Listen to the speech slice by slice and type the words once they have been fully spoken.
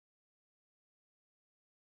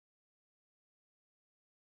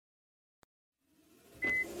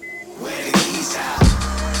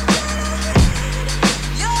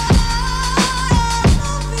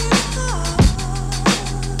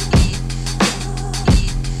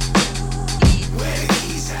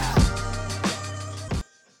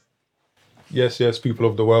Yes, people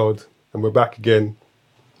of the world, and we're back again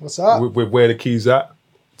What's up? with Where the Key's At.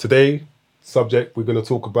 Today, subject, we're going to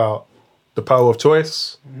talk about the power of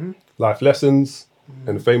choice, life lessons,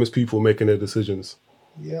 and famous people making their decisions.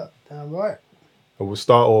 Yeah, damn right. And we'll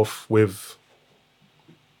start off with,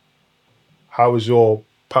 how has your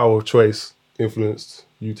power of choice influenced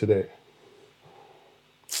you today?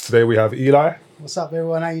 Today we have Eli. What's up,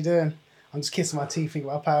 everyone? How you doing? I'm just kissing my teeth thinking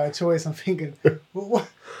about power of choice. I'm thinking,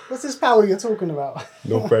 what's this power you're talking about?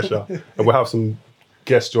 No pressure. And we'll have some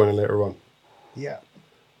guests joining later on. Yeah.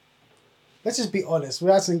 Let's just be honest. We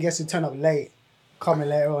had some guests who turn up late, coming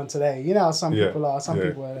later on today. You know how some people are. Some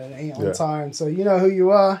people ain't on time. So you know who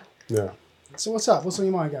you are. Yeah. So what's up? What's on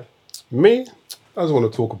your mind, Gav? Me, I just want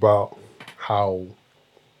to talk about how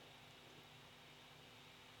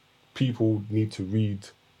people need to read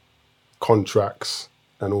contracts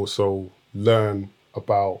and also learn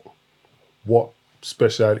about what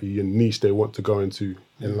specialty and niche they want to go into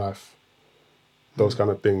in life. Those kind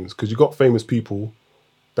of things. Because you got famous people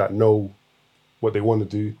that know what they want to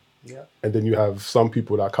do. Yeah. And then you have some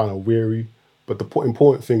people that are kind of weary. But the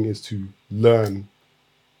important thing is to learn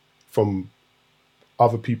from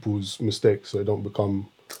other people's mistakes so they don't become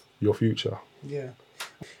your future. Yeah.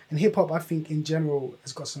 And hip hop, I think in general,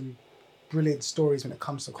 has got some brilliant stories when it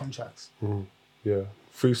comes to contracts. Yeah.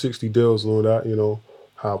 360 deals and all that, you know,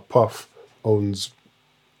 how Puff owns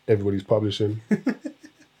everybody's publishing. Did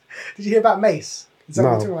you hear about Mace? Is that what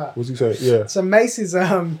you're talking about? What's he saying? Yeah. So Mace is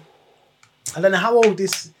I don't know how old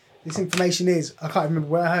this information is. I can't remember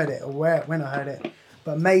where I heard it or when I heard it.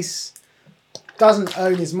 But Mace doesn't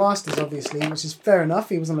own his masters, obviously, which is fair enough.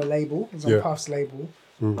 He was on a label. He was on Puff's label.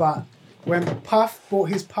 But when Puff bought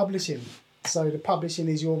his publishing, so the publishing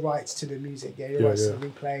is your rights to the music, your rights to the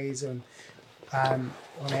replays and on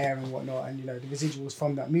air and whatnot, and you know the residuals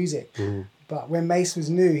from that music. But when Mace was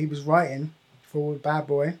new, he was writing for Bad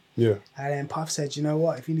Boy. Yeah. And then Puff said, you know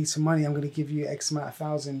what, if you need some money, I'm going to give you X amount of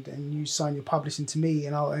thousand and you sign your publishing to me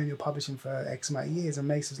and I'll own your publishing for X amount of years. And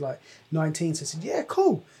Mace was like 19, so I said, yeah,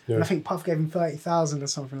 cool. Yeah. And I think Puff gave him 30,000 or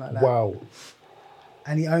something like that. Wow.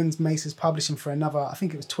 And he owns Mace's publishing for another, I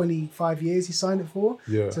think it was 25 years he signed it for.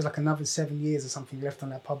 Yeah. So it's like another 7 years or something left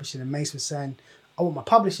on that publishing. And Mace was saying, I want my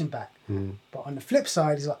publishing back. But on the flip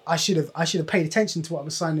side, he's like, I should have paid attention to what I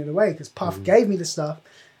was signing away because Puff gave me the stuff.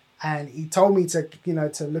 And he told me to, you know,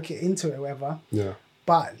 to look into it or whatever. Yeah.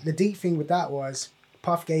 But the deep thing with that was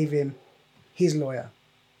Puff gave him his lawyer.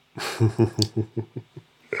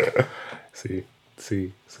 See.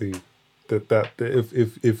 That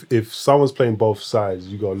if someone's playing both sides,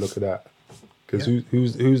 you gotta look at that. Because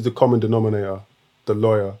who's the common denominator? The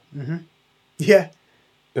lawyer. Yeah.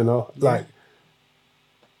 You know, like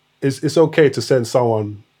it's okay to send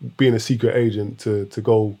someone being a secret agent to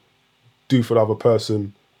go do for the other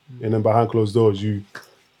person. And then behind closed doors, you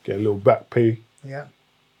get a little back pay. Yeah.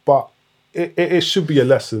 But it should be a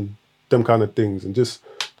lesson, them kind of things, and just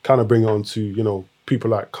kind of bring it on to, you know,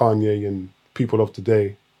 people like Kanye and people of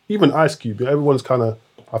today. Even Ice Cube, everyone's kind of,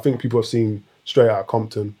 I think people have seen Straight Outta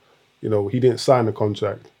Compton, you know, he didn't sign the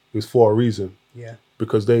contract. It was for a reason. Yeah.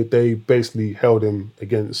 Because they basically held him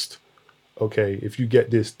against, okay, if you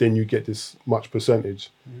get this, then you get this much percentage.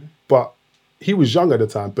 But he was young at the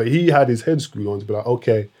time, but he had his head screwed on to be like,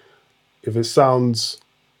 okay, if it sounds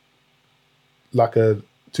like a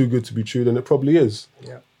too good to be true, then it probably is.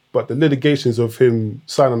 Yeah. But the litigations of him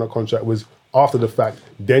signing that contract was after the fact,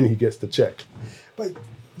 then he gets the check. But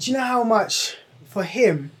do you know how much, for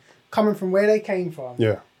him, coming from where they came from,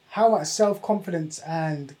 how much self-confidence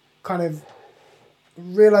and kind of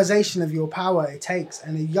realization of your power it takes,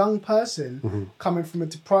 and a young person coming from a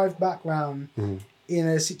deprived background in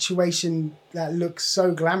a situation that looks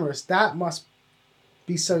so glamorous, that must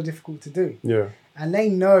be so difficult to do. Yeah. And they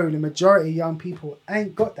know the majority of young people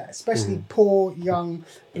ain't got that, especially poor young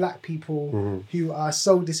black people who are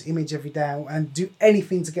sold this image every day and do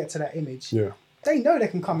anything to get to that image. Yeah. They know they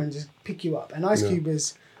can come and just pick you up. And Ice Cube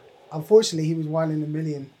is, unfortunately, he was one in a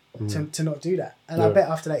million to not do that. And I bet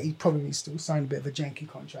after that, he probably still signed a bit of a janky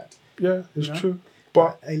contract. Yeah, it's true.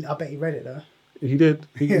 But I bet he read it though. He did.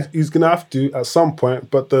 He's gonna have to at some point.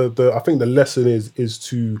 But the I think the lesson is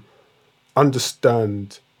to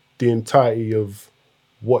understand the entirety of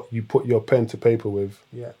what you put your pen to paper with.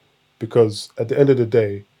 Yeah. Because at the end of the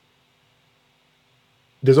day,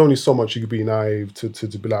 there's only so much you could be naive to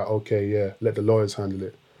be like, okay, yeah, let the lawyers handle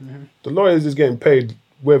it. The lawyers is getting paid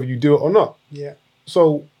whether you do it or not. Yeah.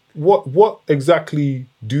 So what exactly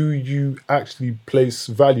do you actually place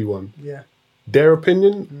value on? Yeah. Their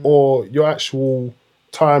opinion or your actual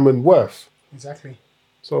time and worth? Exactly.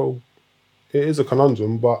 So it is a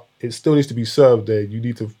conundrum, but it still needs to be served there. You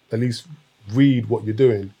need to at least read what you're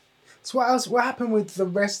doing. So what else? What happened with the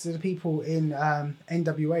rest of the people in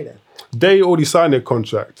NWA then? They already signed their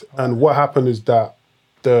contract, and what happened is that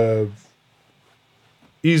the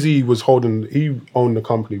Eazy was holding. He owned the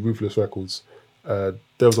company, Ruthless Records. There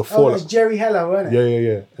was a Oh, it fallout. was Jerry Heller, wasn't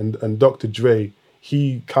it? Yeah. And Dr. Dre,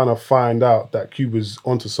 he kind of find out that Cube was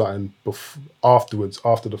onto something afterwards,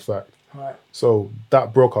 after the fact. Right. So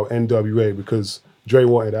that broke up NWA because Dre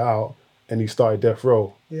wanted it out, and he started Death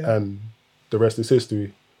Row, Yeah. and the rest is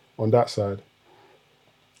history on that side.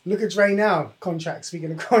 Look at Dre now. Contracts.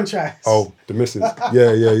 Speaking of contracts. Oh, the missus.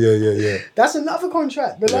 Yeah. That's another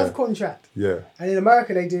contract. The love contract. Yeah. And in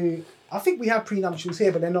America they do. I think we have prenuptials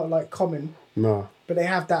here, but they're not like common. Nah. But they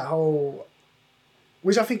have that whole,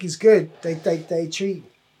 which I think is good. They treat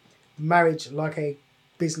marriage like a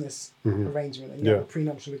business arrangement, and you have a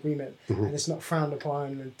prenuptial agreement, and it's not frowned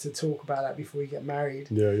upon to talk about that before you get married.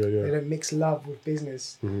 Yeah. They don't mix love with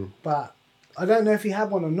business. But I don't know if he had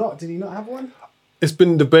one or not. Did he not have one? It's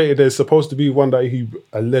been debated. There's supposed to be one that he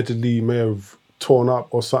allegedly may have torn up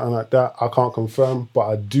or something like that. I can't confirm, but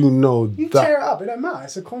I do know You that. tear it up. It don't matter.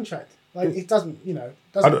 It's a contract. Like it doesn't.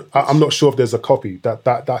 I'm not sure if there's a copy.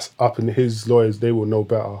 That's up in his lawyers. They will know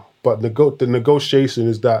better. But the negotiation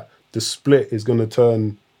is that the split is going to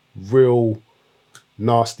turn real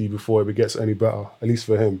nasty before it gets any better. At least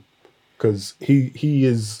for him, because he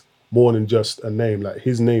is more than just a name. Like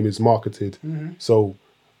his name is marketed. So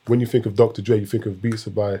when you think of Dr. Dre, you think of Beats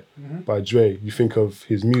by Dre. You think of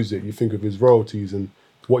his music. You think of his royalties and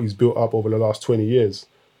what he's built up over the last 20 years.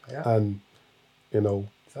 Yeah. And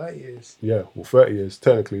 30 years. Yeah, well, 30 years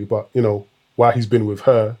technically, but while he's been with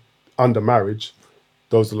her under marriage,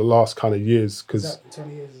 those are the last kind of years. Is Because that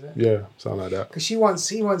 20 years? Is it? yeah, something like that. Because he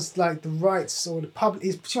wants like the rights or the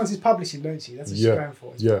she wants his publishing, don't she? That's what she's going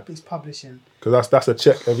for. It's publishing. Because that's a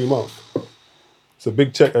check every month. It's a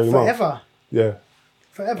big check every month. Forever. Yeah,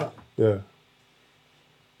 Forever. yeah.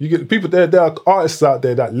 You get people there are artists out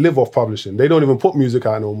there that live off publishing. They don't even put music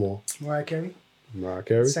out no more. Mariah Carey. Mariah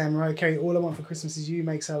Carey. Saying Mariah Carey, All I Want for Christmas Is You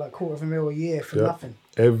makes her like $250,000 a year for nothing.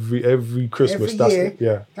 Every Christmas. Every year.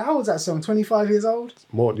 Yeah. How old's that song? 25 years old?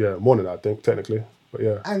 More than that, I think, technically. But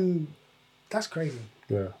yeah. And that's crazy.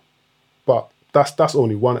 Yeah. But that's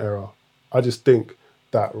only one era. I just think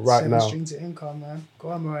that right Seven now. streams of income, man. Go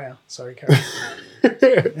on, Mariah. Sorry, Carey.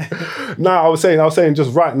 No, I was saying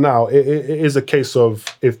just right now, it is a case of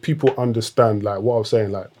if people understand like what I was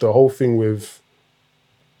saying, like the whole thing with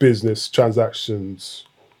business, transactions,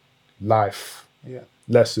 life,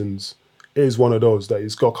 lessons, is one of those that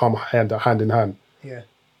it's got to come hand in hand. Yeah.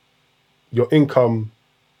 Your income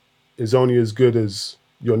is only as good as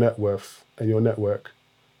your net worth and your network.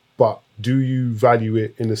 But do you value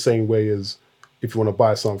it in the same way as if you want to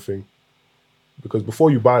buy something? Because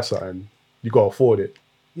before you buy something, you got to afford it.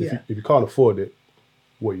 Yeah. If you can't afford it,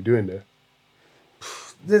 what are you doing there?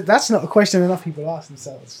 That's not a question enough people ask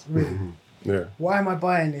themselves, really. Yeah. Why am I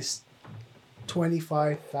buying this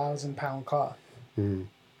 £25,000 car?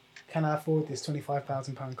 Can I afford this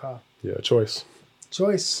 £25,000 car? Yeah, choice.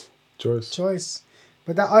 Choice.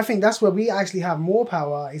 But I think that's where we actually have more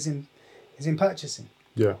power is in purchasing.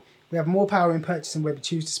 Yeah. We have more power in purchasing where we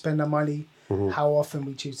choose to spend our money, how often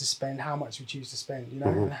we choose to spend, how much we choose to spend,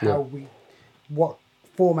 and how what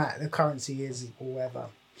format the currency is or whatever.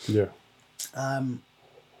 Yeah. And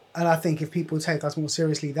I think if people take us more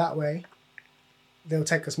seriously that way, they'll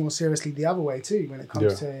take us more seriously the other way too when it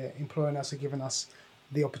comes to employing us or giving us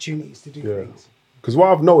the opportunities to do things. Because what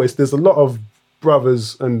I've noticed, there's a lot of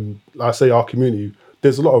brothers, and I say our community,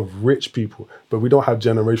 there's a lot of rich people, but we don't have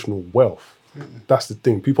generational wealth. That's the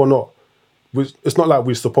thing. People are not, it's not like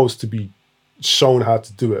we're supposed to be shown how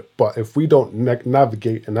to do it, but if we don't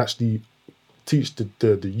navigate and actually teach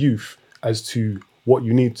the youth as to what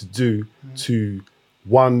you need to do to,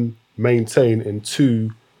 one, maintain, and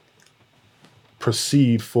two,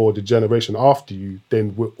 proceed for the generation after you,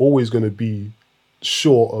 then we're always going to be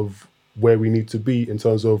short of where we need to be in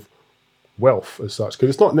terms of wealth as such. Because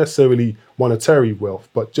it's not necessarily monetary wealth,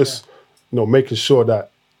 but just making sure that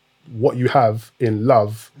what you have in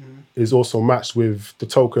love is also matched with the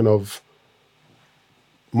token of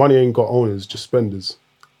money ain't got owners, just spenders.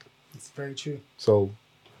 It's very true. So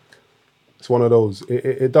it's one of those.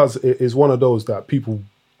 It is one of those that people,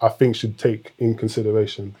 I think, should take in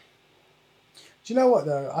consideration. Do you know what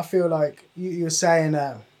though? I feel like you were saying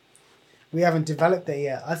we haven't developed it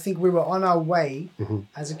yet. I think we were on our way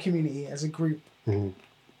as a community, as a group.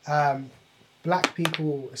 Black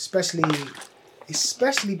people, especially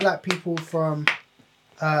black people from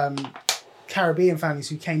Caribbean families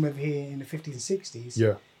who came over here in the 50s and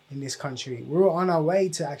 60s in this country. We were on our way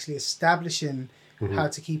to actually establishing how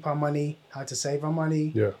to keep our money, how to save our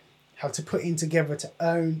money, Yeah. how to put in together to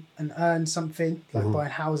earn something, like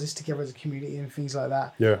buying houses together as a community and things like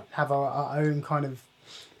that. Yeah. Have our own kind of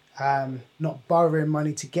not borrowing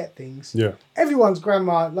money to get things. Yeah. Everyone's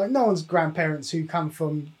grandma, like no one's grandparents who come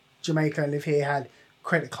from Jamaica and live here had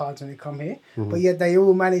credit cards when they come here, but yet they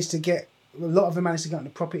all managed to get. A lot of them managed to get on the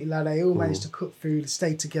property ladder. They all managed to cook food,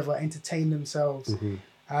 stay together, entertain themselves.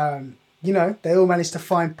 You know, they all managed to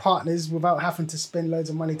find partners without having to spend loads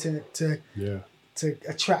of money to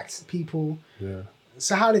attract people. Yeah.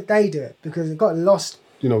 So how did they do it? Because it got lost.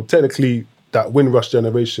 You know, technically, that Windrush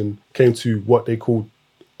generation came to what they called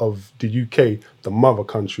of the UK, the mother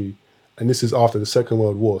country, and this is after the Second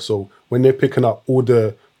World War. So when they're picking up all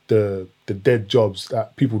the dead jobs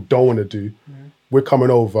that people don't want to do, we're coming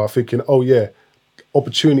over thinking, oh yeah,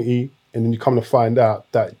 opportunity, and then you come to find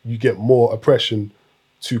out that you get more oppression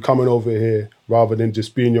to coming over here rather than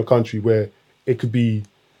just being in your country, where it could be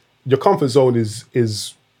your comfort zone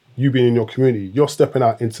is you being in your community. You're stepping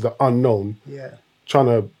out into the unknown, trying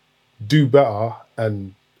to do better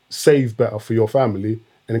and save better for your family,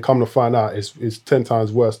 and then come to find out it's 10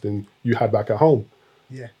 times worse than you had back at home.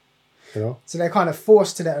 Yeah. You know? So they're kind of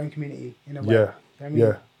forced to their own community in a way. Yeah. You know what I mean?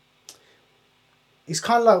 Yeah. It's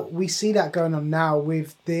kind of like we see that going on now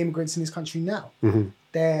with the immigrants in this country now.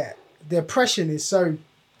 The oppression is so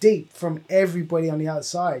deep from everybody on the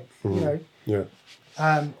outside, you know. Yeah.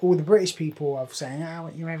 All the British people are saying,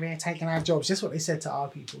 you're over here taking our jobs. Just what they said to our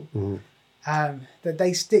people. That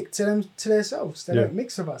they stick to themselves. They don't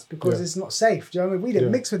mix with us because it's not safe. Do you know what I mean? We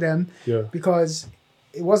didn't mix with them because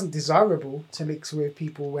it wasn't desirable to mix with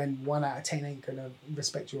people when 1 out of 10 ain't going to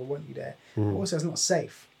respect you or want you there. Also, it's not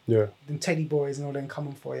safe. Yeah. Them teddy boys and all them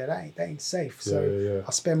coming for you, that ain't safe. So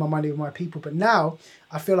I spend my money with my people. But now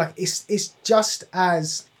I feel like it's just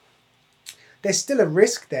as there's still a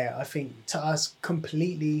risk there, I think, to us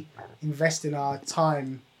completely investing our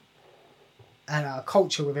time and our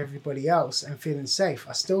culture with everybody else and feeling safe.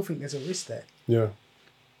 I still think there's a risk there. Yeah.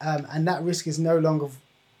 And that risk is no longer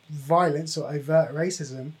violence or overt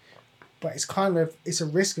racism, but it's a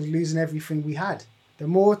risk of losing everything we had. The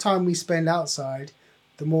more time we spend outside,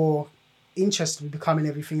 the more interested we become in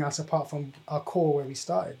everything else apart from our core where we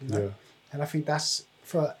started. You know? And I think that's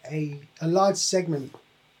for a large segment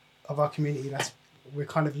of our community, we're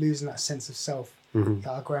kind of losing that sense of self that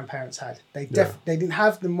our grandparents had. They didn't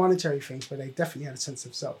have the monetary things, but they definitely had a sense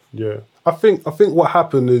of self. Yeah. I think what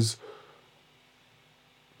happened is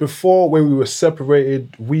before, when we were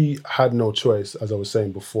separated, we had no choice, as I was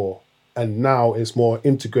saying before. And now it's more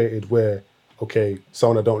integrated where, okay,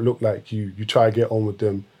 someone that don't look like you try to get on with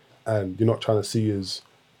them and you're not trying to see as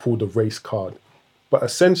pull the race card. But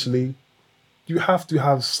essentially, you have to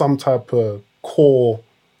have some type of core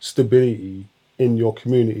stability in your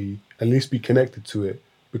community, at least be connected to it.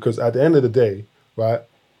 Because at the end of the day, right,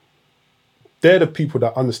 they're the people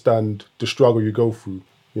that understand the struggle you go through.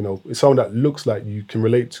 You know, it's someone that looks like you can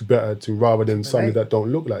relate to better to rather than somebody that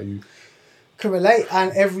don't look like you. Can relate,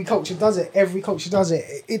 and every culture does it.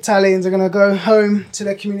 Italians are going to go home to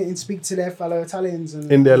their community and speak to their fellow Italians.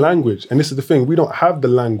 And in their language. And this is the thing, we don't have the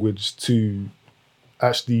language to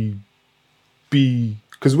actually be...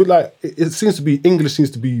 Because we're like, it seems to be, English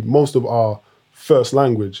seems to be most of our first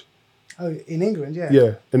language. Oh, in England, yeah.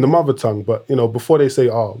 Yeah, in the mother tongue. But, you know, before they say,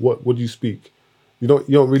 what do you speak? You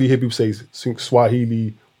don't really hear people say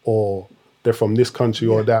Swahili or they're from this country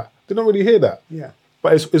or that. They don't really hear that. Yeah.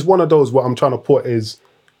 But it's one of those, what I'm trying to put is,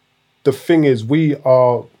 the thing is, we've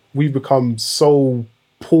become so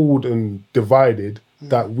pulled and divided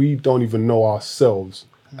that we don't even know ourselves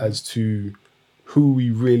as to who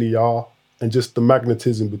we really are, and just the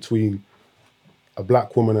magnetism between a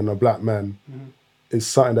black woman and a black man is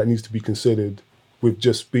something that needs to be considered with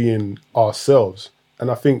just being ourselves. And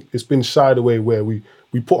I think it's been shied away where we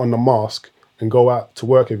put on the mask and go out to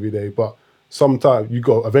work every day, but sometimes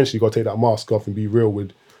eventually you got to take that mask off and be real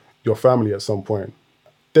with your family at some point.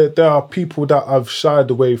 There are people that have shied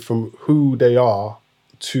away from who they are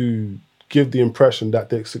to give the impression that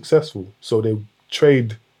they're successful. So they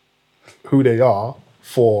trade who they are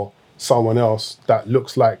for someone else that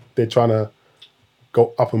looks like they're trying to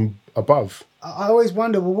go up and above. I always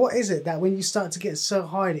wonder, well, what is it that when you start to get so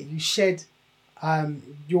high that you shed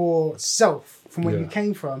yourself from where you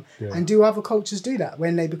came from? And do other cultures do that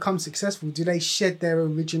when they become successful? Do they shed their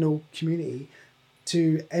original community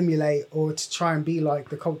to emulate or to try and be like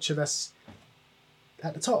the culture that's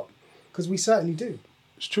at the top? Because we certainly do.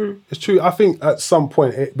 It's true. I think at some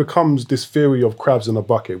point it becomes this theory of crabs in a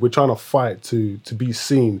bucket. We're trying to fight to be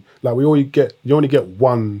seen. Like you only get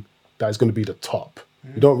one that is going to be the top.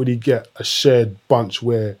 You don't really get a shared bunch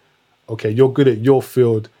where, okay, you're good at your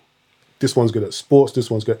field. This one's good at sports.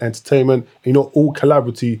 This one's good at entertainment. And, all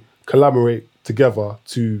collaborate together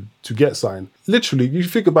to get something. Literally, you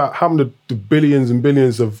think about how many the billions and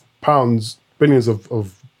billions of pounds, billions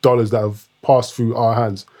of dollars that have passed through our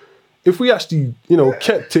hands. If we actually,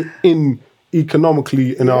 kept it in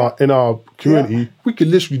economically in our community, we could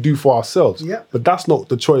literally do for ourselves. Yeah. But that's not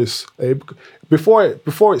the choice. Before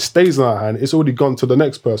it stays in our hand, it's already gone to the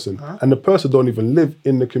next person, and the person don't even live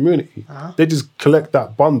in the community. They just collect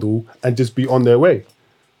that bundle and just be on their way.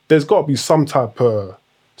 There's got to be some type of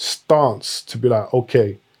stance to be like,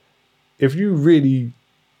 okay, if you really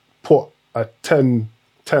put a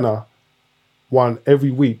tenner one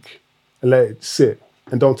every week and let it sit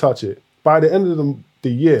and don't touch it, by the end of the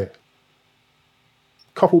year,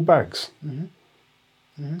 couple bags.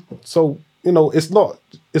 So, it's not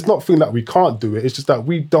a thing that we can't do it. It's just that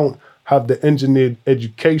we don't have the engineered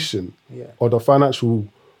education or the financial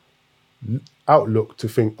outlook to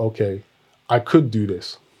think, okay, I could do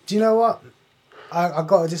this. Do you know what? I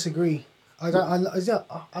got to disagree. I'm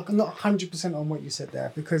not 100% on what you said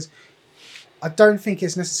there, because I don't think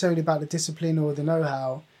it's necessarily about the discipline or the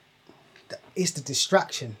know-how. It's the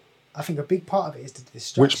distraction. I think a big part of it is the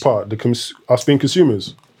distraction. Which part? Us being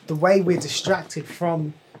consumers? The way we're distracted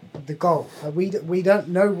from the goal. We don't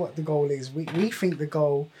know what the goal is. We think the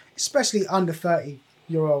goal, especially under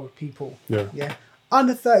 30-year-old people. Yeah.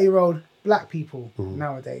 Under 30-year-old black people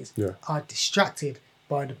nowadays are distracted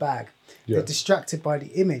by the bag. They're distracted by the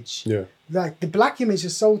image. Like the black image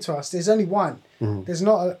is sold to us. There's only one. There's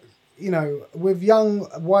not with young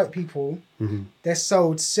white people, they're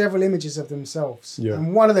sold several images of themselves.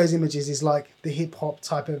 And one of those images is like the hip hop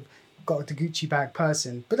type of got the Gucci bag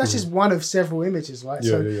person. But that's just one of several images, right?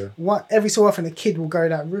 Every so often a kid will go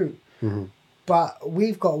that route. But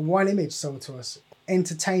we've got one image sold to us.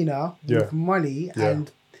 Entertainer with money and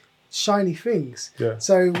shiny things.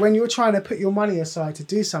 So when you're trying to put your money aside to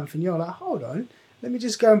do something, you're like, hold on, let me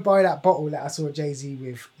just go and buy that bottle that I saw Jay-Z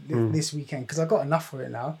with this weekend, because I got enough for it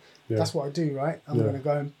now. That's what I do, right? I'm going to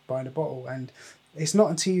go and buy the bottle. And it's not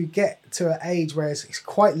until you get to an age where it's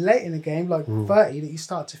quite late in the game, like 30, that you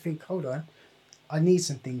start to think, hold on, I need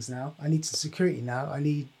some things now. I need some security now. I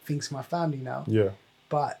need things for my family now.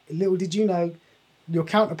 But little did you know, your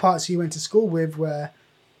counterparts you went to school with were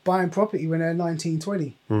buying property when they're 19,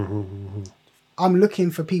 20. I'm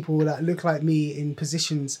looking for people that look like me in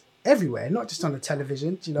positions everywhere, not just on the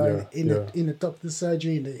television, in the doctor's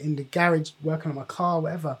surgery, in the garage, working on my car,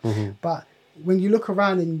 whatever. But when you look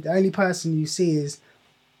around and the only person you see is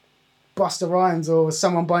Busta Rhymes or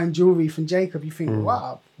someone buying jewelry from Jacob, you think,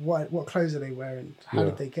 wow, what clothes are they wearing? How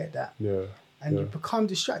did they get that? And you become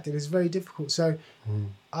distracted. It's very difficult. So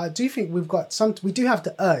I do think we do have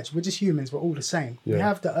the urge. We're just humans. We're all the same. We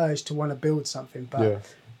have the urge to want to build something, but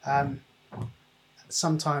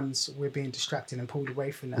sometimes we're being distracted and pulled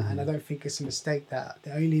away from that. And I don't think it's a mistake that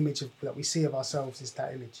the only image that we see of ourselves is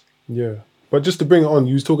that image. But just to bring it on,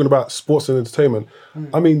 you was talking about sports and entertainment.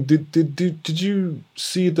 I mean, did you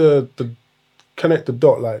see the connect the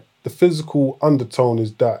dot? Like the physical undertone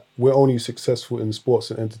is that we're only successful in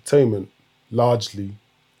sports and entertainment largely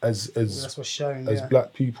as that's what's shown, as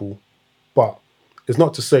black people. But it's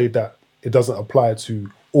not to say that it doesn't apply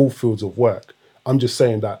to all fields of work. I'm just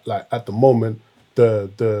saying that, like, at the moment,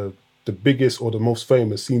 the biggest or the most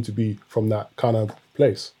famous seem to be from that kind of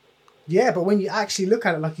place. Yeah, but when you actually look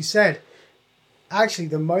at it, like you said, actually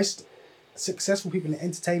the most successful people in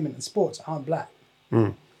entertainment and sports aren't black.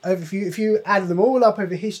 If you add them all up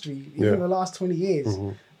over history, even the last 20 years,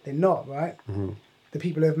 they're not, right? The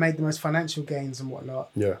people who have made the most financial gains and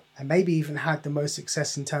whatnot, and maybe even had the most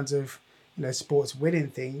success in terms of, sports winning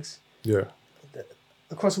things.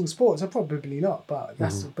 Across all sports, are probably not, but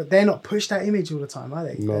but they're not pushed that image all the time, are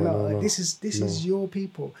they? No. This is your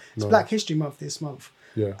people. It's Black History Month this month,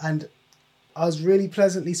 and I was really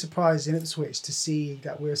pleasantly surprised in Ipswich to see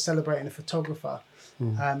that we're celebrating a photographer,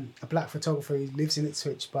 a black photographer who lives in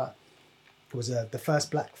Ipswich, but was the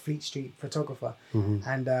first black Fleet Street photographer,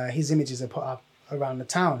 and his images are put up around the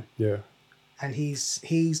town. And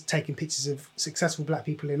he's taking pictures of successful black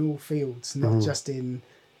people in all fields, not just in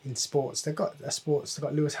sports. They've got sports. They've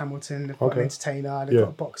got Lewis Hamilton. They've got an entertainer. They've got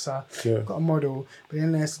a boxer. They've got a model. But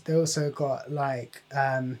then they also got like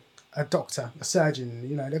a doctor, a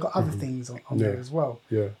surgeon. They've got other things on there as well,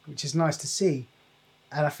 which is nice to see.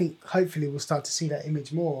 And I think hopefully we'll start to see that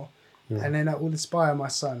image more, and then that will inspire my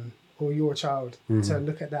son or your child to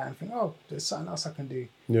look at that and think, oh, there's something else I can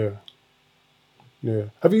do.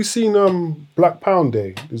 Have you seen Black Pound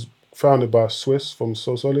Day? It's founded by Swiss from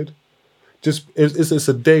So Solid. It's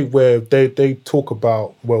a day where they talk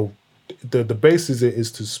about, well, the basis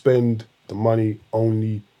is to spend the money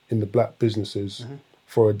only in the black businesses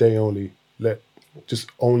for a day only. Just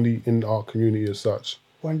only in our community as such.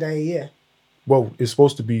 1 day a year. Well, it's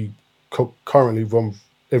supposed to be currently run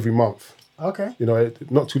every month. Okay. You know,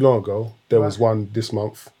 not too long ago there was one this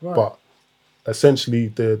month, but essentially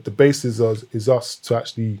the basis is us to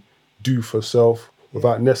actually do for self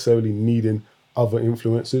without necessarily needing other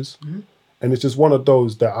influences. And it's just one of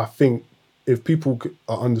those that I think if people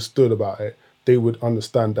are understood about it, they would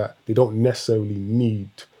understand that they don't necessarily need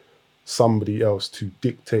somebody else to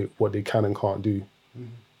dictate what they can and can't do.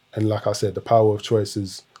 And like I said, the power of choice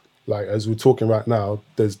is, like, as we're talking right now,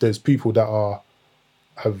 there's people that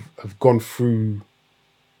have gone through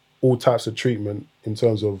all types of treatment in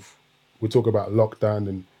terms of, we talk about lockdown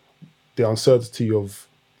and the uncertainty of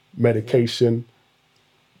medication.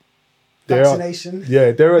 Vaccination.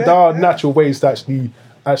 There are natural ways to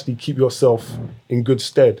actually keep yourself in good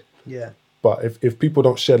stead. Yeah. But if people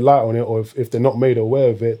don't shed light on it, or if they're not made aware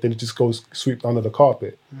of it, then it just goes swept under the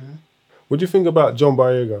carpet. What do you think about John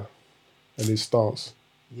Boyega and his stance?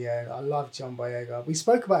 Yeah, I love John Boyega. We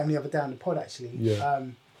spoke about him the other day on the pod, actually, Yeah.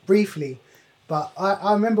 briefly. But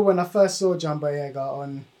I remember when I first saw John Boyega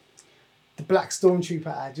on the Black Stormtrooper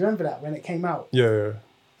ad. Do you remember that when it came out? Yeah.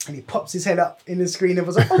 And he pops his head up in the screen and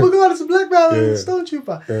was like, "Oh my God, it's a black man,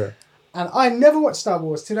 Stormtrooper." Yeah. And I never watched Star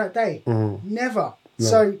Wars to that day. Never. No.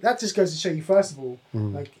 So that just goes to show you, first of all,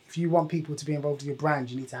 like, if you want people to be involved with your brand,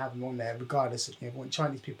 you need to have them on there, regardless. If you want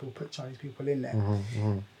Chinese people, put Chinese people in there.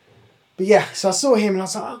 But yeah, so I saw him and I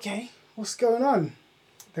was like, okay, what's going on?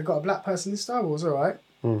 They've got a black person in Star Wars, all right.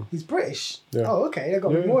 He's British. Yeah. Oh, okay, that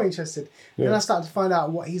got me more interested. Yeah. Then I started to find out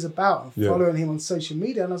what he's about and following him on social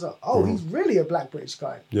media, and I was like, oh, he's really a black British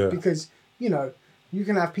guy. Yeah. Because, you know, you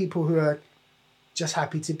can have people who are just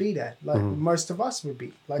happy to be there, like most of us would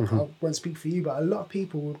be. Like, I won't speak for you, but a lot of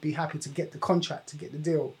people would be happy to get the contract, to get the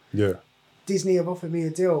deal. Yeah. Disney have offered me a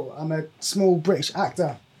deal. I'm a small British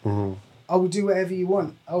actor. I will do whatever you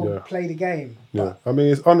want. I will play the game. Yeah. I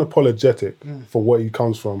mean, it's unapologetic for what he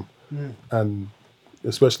comes from. And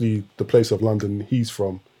especially the place of London he's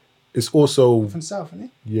from. It's also... From South,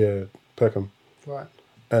 isn't Yeah, Peckham. Right.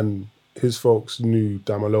 And his folks knew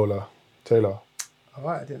Damalola Taylor. All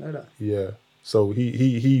right, I didn't know that. Yeah. So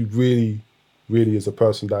he really, really is a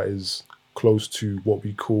person that is close to what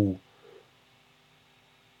we call,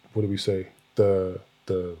 what do we say? The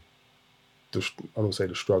I don't say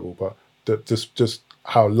the struggle, but just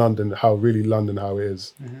how really London, how it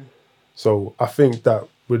is. So I think that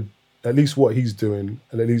with at least what he's doing,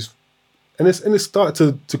 and it's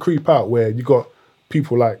started to creep out where you got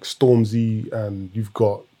people like Stormzy, and you've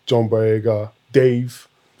got John Boyega, Dave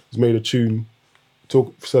has made a tune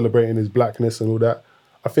celebrating his blackness and all that.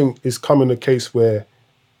 I think it's coming a case where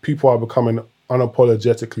people are becoming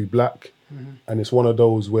unapologetically black, and it's one of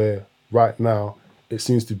those where right now it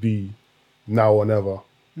seems to be now or never,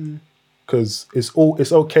 because it's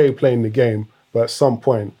okay playing the game, but at some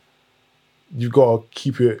point you've got to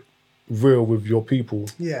keep it real with your people.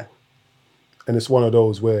 Yeah. And it's one of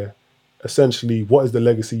those where essentially, what is the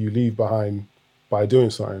legacy you leave behind by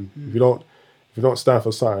doing something? If you don't stand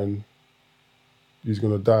for something, he's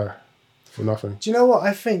gonna die for nothing. Do you know what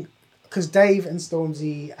I think? Because Dave and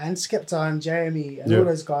Stormzy and Skepta and Jeremy and all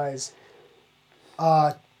those guys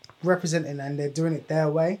are representing, and they're doing it their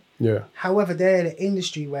way. Yeah. However, they're in an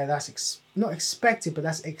industry where that's not expected, but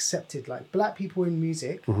that's accepted. Like, black people in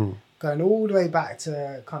music, going all the way back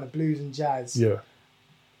to kind of blues and jazz,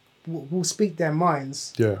 will speak their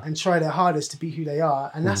minds and try their hardest to be who they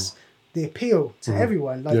are, and that's the appeal to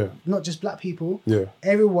everyone. Like, not just black people. Yeah.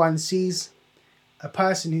 Everyone sees a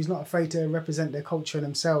person who's not afraid to represent their culture and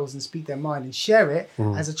themselves and speak their mind and share it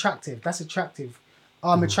as attractive. That's attractive.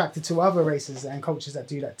 I'm attracted to other races and cultures that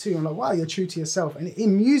do that too. I'm like, wow, you're true to yourself. And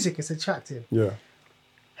in music, it's attractive. Yeah.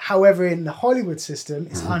 However, in the Hollywood system,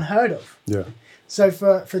 it's unheard of. Yeah. So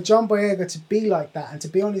for John Boyega to be like that and to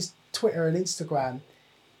be on his Twitter and Instagram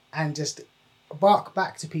and just bark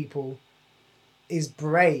back to people is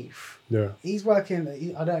brave. Yeah. He's working,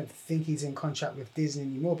 I don't think he's in contract with Disney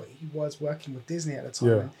anymore, but he was working with Disney at the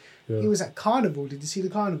time. Yeah. He was at Carnival. Did you see the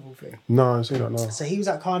Carnival thing? No, I haven't seen that, no. So he was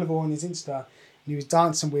at Carnival on his Insta, and he was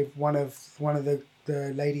dancing with one of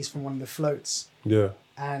the ladies from one of the floats. Yeah.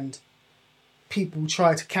 And people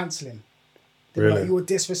tried to cancel him. They were like, you're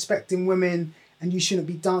disrespecting women and you shouldn't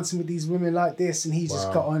be dancing with these women like this. And he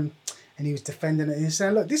just got on and he was defending it. And he's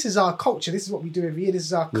saying, look, this is our culture. This is what we do every year. This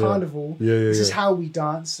is our carnival. This is how we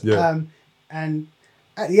dance. Yeah. And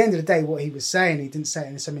at the end of the day, what he was saying, he didn't say it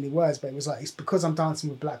in so many words, but it was like, it's because I'm dancing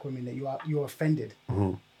with black women that you're offended.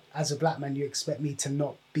 Mm-hmm. as a black man, you expect me to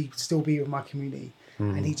not still be with my community.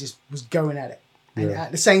 And he just was going at it. And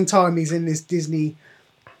at the same time, he's in this Disney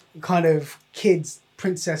kind of kids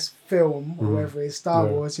princess film or whatever it is, Star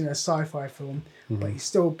Wars, sci-fi film, but he's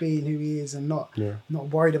still being who he is and not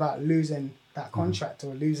worried about losing that contract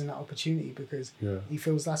or losing that opportunity because he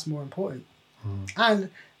feels that's more important. And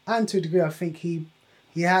to a degree, I think he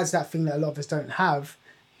has that thing that a lot of us don't have.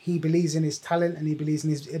 He believes in his talent and he believes in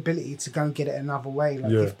his ability to go and get it another way.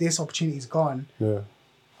 Like if this opportunity's gone,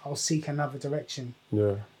 I'll seek another direction.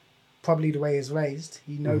 Yeah. Probably the way he's raised,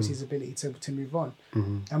 he knows his ability to move on.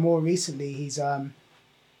 And more recently, he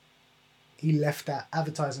left that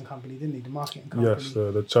advertising company, didn't he? The marketing company. Yes,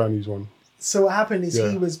 the Chinese one. So what happened is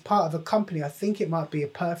he was part of a company. I think it might be a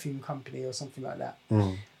perfume company or something like that,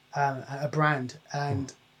 a brand,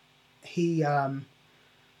 and he's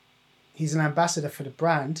an ambassador for the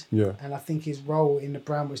brand. Yeah. And I think his role in the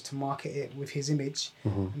brand was to market it with his image.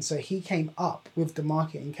 And so he came up with the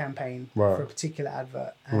marketing campaign for a particular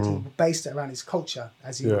advert. And he based it around his culture,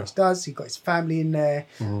 as he always does. He got his family in there,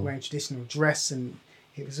 wearing traditional dress. And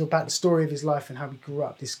it was about the story of his life and how he grew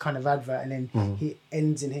up, this kind of advert. And then he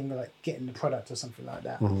ends in him like getting the product or something like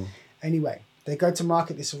that. Anyway, they go to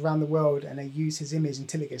market this around the world and they use his image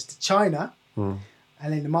until it gets to China.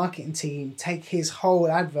 And then the marketing team take his whole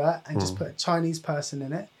advert and just put a Chinese person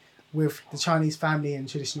in it with the Chinese family and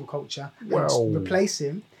traditional culture and just replace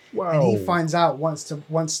him. And he finds out once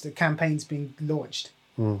the campaign's been launched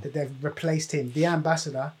that they've replaced him. The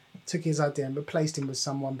ambassador took his idea and replaced him with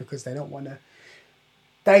someone because they didn't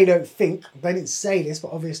say this,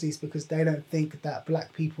 but obviously it's because they don't think that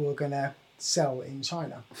black people are going to sell in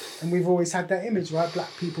China. And we've always had that image, right? Black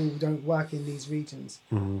people don't work in these regions.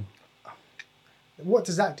 What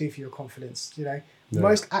does that do for your confidence?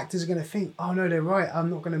 Most actors are going to think, oh no, they're right,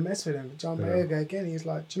 I'm not going to mess with them. But John Boyega, again, he's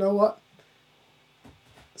like, do you know what?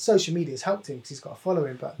 Social media's helped him because he's got a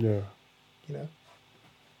following, but good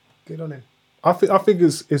on him. I think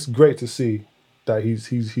it's great to see that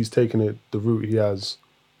he's taken it the route he has,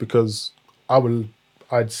 because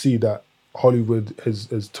I'd see that Hollywood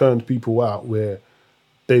has turned people out where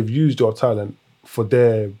they've used your talent for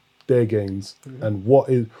their gains. And what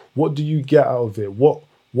do you get out of it?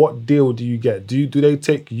 What deal do you get? Do they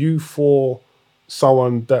take you for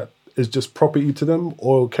someone that is just property to them,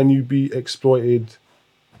 or can you be exploited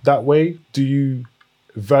that way? Do you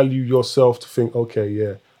value yourself to think,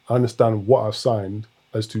 okay, I understand what I've signed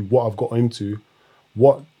as to what I've got into,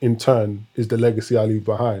 what in turn is the legacy I leave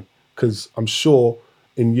behind? Because I'm sure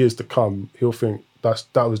in years to come he'll think that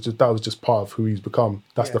was just part of who he's become.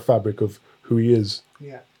 That's the fabric of who he is.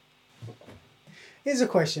 Yeah. Here's a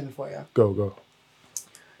question for you. Go.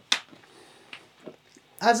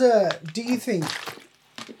 Do you think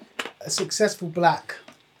a successful black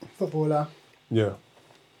footballer,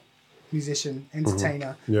 musician,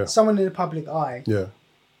 entertainer, someone in the public eye,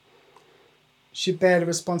 should bear the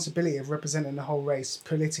responsibility of representing the whole race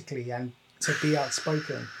politically and to be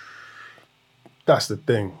outspoken? That's the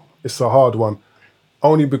thing. It's a hard one.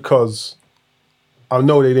 Only because I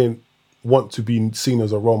know they didn't want to be seen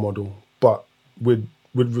as a role model, but with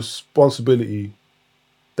responsibility,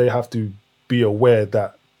 they have to be aware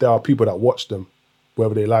that there are people that watch them,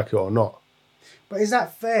 whether they like it or not. But is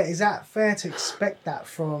that fair? Is that fair to expect that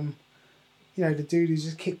from, the dude who's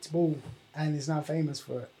just kicked ball and is now famous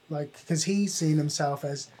for it? Like, because he's seen himself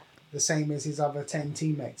as the same as his other 10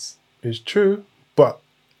 teammates. It's true, but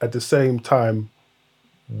at the same time,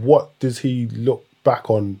 what does he look back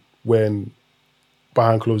on when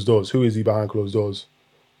behind closed doors? Who is he behind closed doors?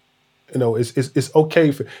 It's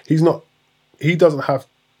okay for he doesn't have,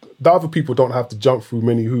 the other people don't have to jump through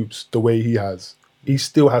many hoops the way he has. He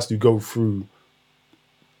still has to go through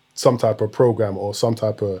some type of program or some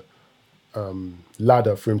type of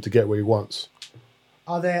ladder for him to get where he wants.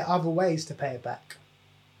 Are there other ways to pay it back?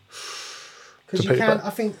 Because you can, I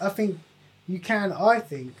think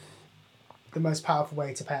the most powerful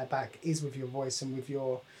way to pay it back is with your voice and with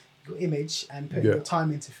your image and putting your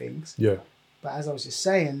time into things. Yeah. But as I was just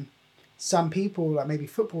saying, some people, like maybe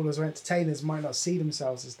footballers or entertainers, might not see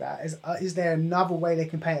themselves as that. Is there another way they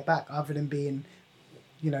can pay it back other than being,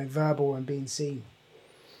 verbal and being seen?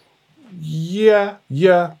 Yeah.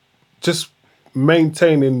 Just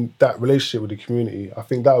maintaining that relationship with the community. I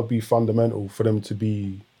think that would be fundamental for them to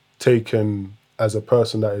be taken as a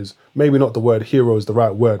person that is, maybe not the word hero is the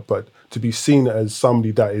right word, but to be seen as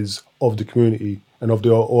somebody that is of the community and of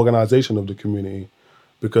the organization of the community.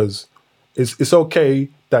 Because it's okay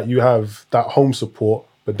that you have that home support,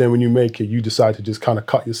 but then when you make it, you decide to just kind of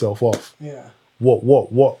cut yourself off. Yeah.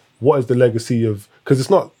 What is the legacy of? Because it's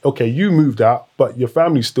not okay. You moved out, but your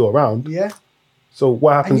family's still around. Yeah. So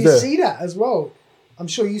what And happens you there? see that as well. I'm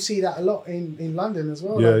sure you see that a lot in London as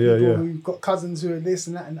well. Yeah, like yeah, people yeah. who've got cousins who are this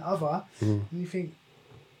and that and the other. Mhm. And you think,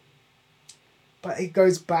 but it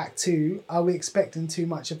goes back to, are we expecting too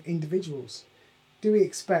much of individuals? Do we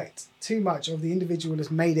expect too much of the individual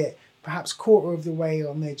that's made it perhaps quarter of the way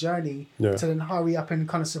on their journey Yeah. to then hurry up and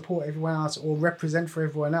kind of support everyone else or represent for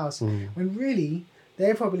everyone else? Mhm. When really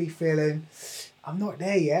they're probably feeling, I'm not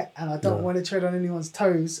there yet and I don't Yeah. want to tread on anyone's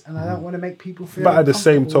toes and I don't want to make people feel But at the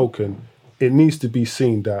same uncomfortable. token, it needs to be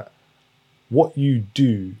seen that what you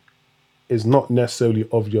do is not necessarily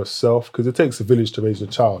of yourself, because it takes a village to raise a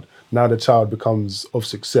child. Now the child becomes of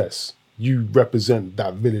success. You represent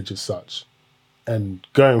that village as such. And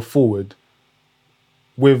going forward,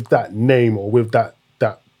 with that name or with that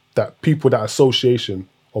people, that association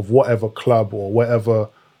of whatever club or whatever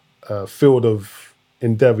field of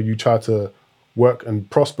endeavor you try to work and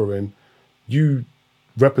prosper in, you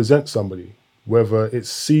represent somebody, whether it's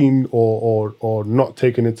seen or not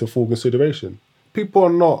taken into full consideration. People are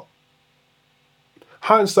not.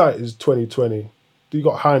 Hindsight is 2020. You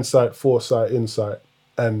got hindsight, foresight, insight,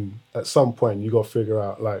 and at some point you got to figure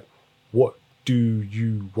out like, what do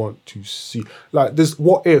you want to see? Like this,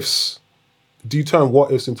 what ifs? Do you turn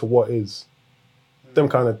what ifs into what is? Them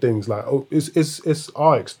kind of things. Like, oh, it's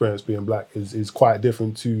our experience being black is quite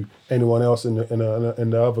different to anyone else in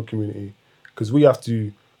the other community, because we have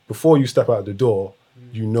to, before you step out the door,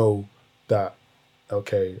 you know that,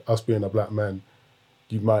 okay, us being a black man,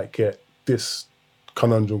 you might get this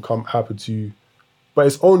conundrum happen to you, but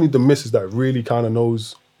it's only the missus that really kind of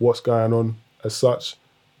knows what's going on as such,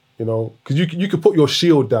 you know, because you could put your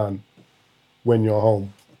shield down when you're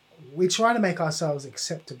home. We try to make ourselves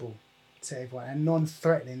acceptable to everyone and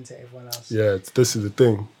non-threatening to everyone else. Yeah, this is the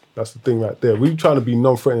thing. That's the thing right there. We're trying to be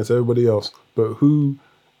non-threatening to everybody else, but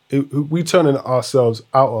we turning ourselves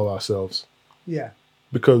out of ourselves. Yeah.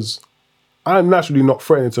 Because I'm naturally not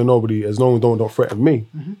threatening to nobody as long as don't threaten me.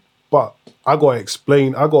 Mm-hmm. But I gotta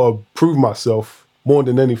explain, I gotta prove myself more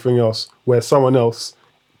than anything else, where someone else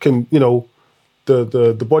can, you know,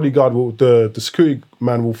 the bodyguard will, the security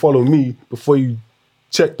man will follow me before you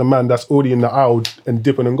check the man that's already in the aisle and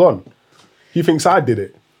dipping and gone. He thinks I did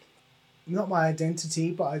it. Not my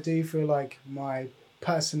identity, but I do feel like my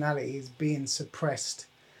personality is being suppressed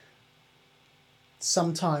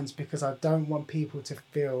sometimes because I don't want people to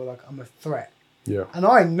feel like I'm a threat. Yeah. And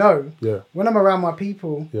I know Yeah. when I'm around my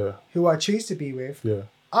people Yeah. who I choose to be with, Yeah.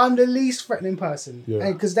 I'm the least threatening person.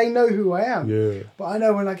 Yeah. Because they know who I am. Yeah. But I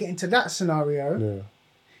know when I get into that scenario, Yeah.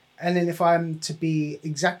 and then if I'm to be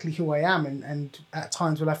exactly who I am, and at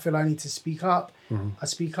times when I feel I need to speak up, I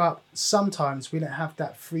speak up. Sometimes we don't have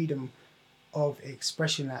that freedom of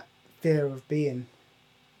expression, that fear of being,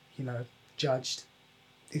 you know, judged,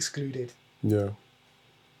 excluded. Yeah.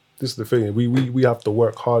 This is the thing. We have to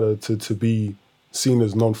work harder to be seen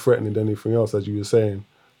as non-threatening than anything else, as you were saying.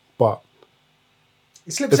 But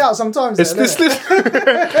It slips out sometimes. it though, slips doesn't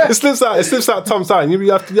it slips out. It slips out sometimes.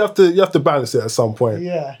 You have to balance it at some point.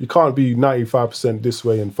 Yeah. You can't be 95% this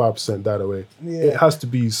way and 5% that way. Yeah. It has to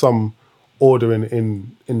be some order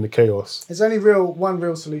in the chaos. There's only one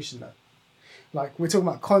real solution though. Like we're talking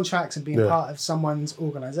about contracts and being Yeah. part of someone's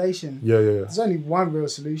organisation. Yeah. There's only one real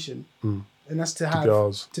solution, and that's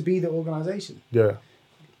to be the organisation. Yeah.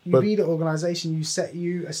 You But- be the organisation.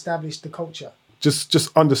 You establish the culture. Just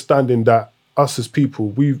understanding that us as people,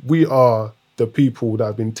 we are the people that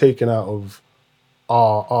have been taken out of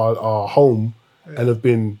our home and have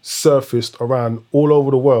been surfaced around all over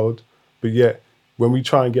the world, but yet when we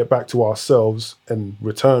try and get back to ourselves and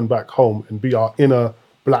return back home and be our inner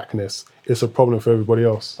blackness, it's a problem for everybody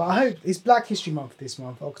else. But I hope it's Black History Month this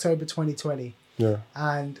month, October 2020, Yeah.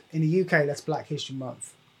 and in the UK that's Black History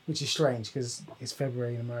Month, which is strange because it's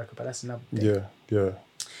February in America, but that's another thing. Yeah.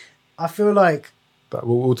 I feel like That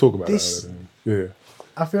we'll talk about This- that. Yeah.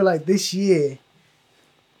 I feel like this year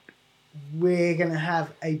we're gonna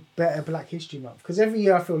have a better Black History Month, because every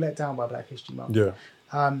year I feel let down by Black History Month. Yeah.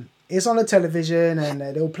 It's on the television and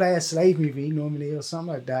they'll play a slave movie normally or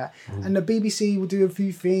something like that, and the BBC will do a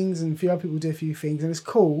few things and a few other people will do a few things, and it's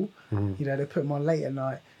cool. You know, they put them on late at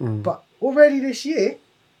night, but already this year,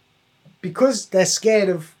 because they're scared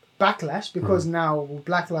of backlash, because now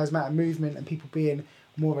Black Lives Matter movement and people being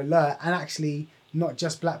more alert, and actually not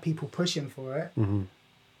just black people pushing for it,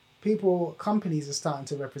 companies are starting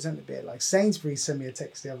to represent a bit. Like Sainsbury's sent me a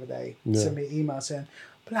text the other day, sent me an email saying,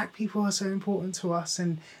 black people are so important to us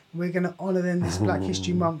and we're going to honour them this Black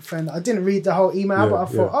History Month. And I didn't read the whole email, but I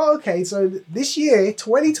thought, oh, okay, so this year,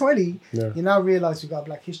 2020, you now realise we've got a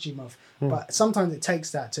Black History Month. But sometimes it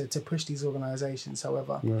takes that to push these organisations.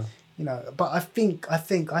 However, you you know. But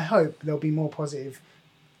I hope there'll be more positive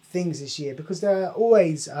things this year, because there are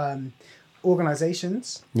always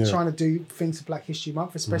organisations trying to do things for Black History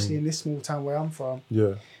Month, especially in this small town where I'm from.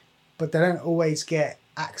 Yeah. But they don't always get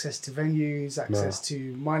access to venues, access to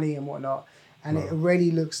money and whatnot. And it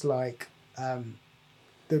already looks like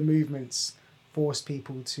the movements force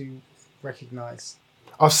people to recognise.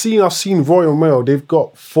 I've seen Royal Mail. They've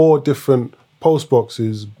got 4 different post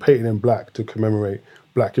boxes painted in black to commemorate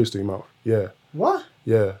Black History Month. Yeah. What?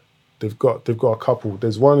 Yeah. They've got a couple.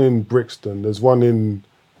 There's one in Brixton. There's one in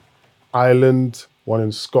Ireland. One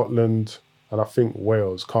in Scotland, and I think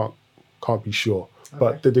Wales. Can't be sure.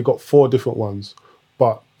 Okay. But they got 4 different ones.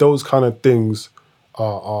 But those kind of things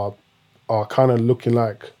are kind of looking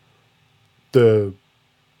like the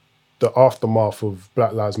aftermath of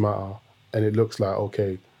Black Lives Matter, and it looks like,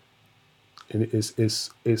 okay, and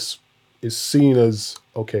it's seen as,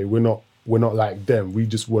 okay, we're not like them. We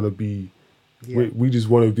just want to be we just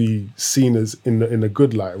want to be seen as in the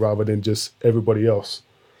good light rather than just everybody else.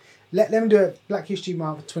 Let them do it. Black History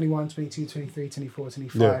Month 21, 22, 23, 24,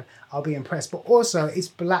 25. Yeah. I'll be impressed. But also, it's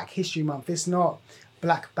Black History Month. It's not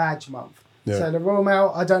Black Badge Month. Yeah. So the Royal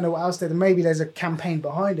Mail, I don't know what else there. Maybe there's a campaign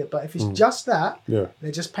behind it. But if it's just that,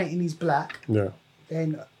 they're just painting these black,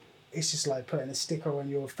 then it's just like putting a sticker on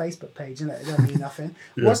your Facebook page, isn't it? It don't mean nothing.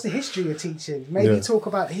 What's the history you're teaching? Maybe talk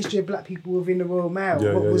about the history of Black people within the Royal Mail.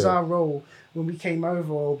 What was our role when we came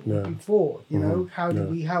over or before? You know, how did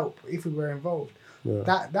we help if we were involved?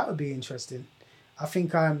 Yeah. That would be interesting. I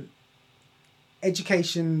think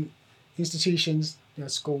education institutions, you know,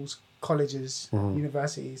 schools, colleges,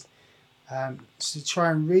 universities, to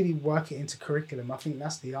try and really work it into curriculum. I think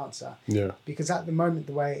that's the answer. Yeah. Because at the moment,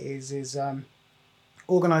 the way it is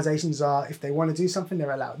organisations are, if they want to do something,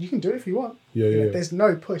 they're allowed. You can do it if you want. You know, there's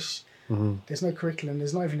no push. There's no curriculum.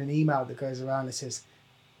 There's not even an email that goes around that says,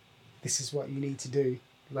 this is what you need to do,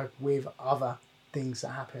 like with other things that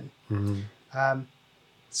happen.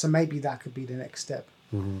 So maybe that could be the next step.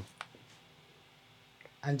 And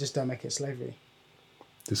just don't make it slavery.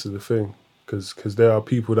 This is the thing, because there are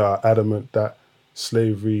people that are adamant that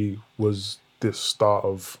slavery was the start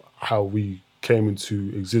of how we came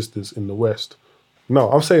into existence in the West. No,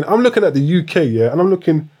 I'm looking at the UK, and I'm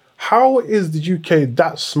looking, how is the UK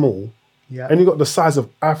that small? Yeah. And you got the size of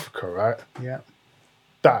Africa, right? Yeah.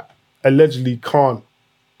 That allegedly can't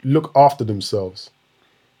look after themselves.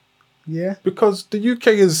 Yeah. Because the UK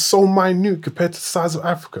is so minute compared to the size of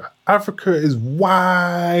Africa. Africa is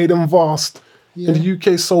wide and vast. Yeah. And the UK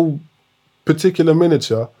is so particular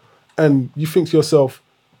miniature. And you think to yourself,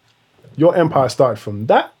 your empire started from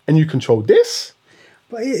that and you control this?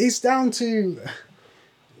 But it's down to,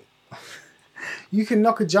 you can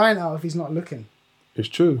knock a giant out if he's not looking. It's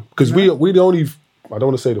true. Because we the only, I don't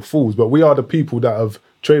want to say the fools, but we are the people that have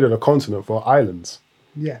traded a continent for islands.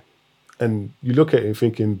 Yeah. And you look at it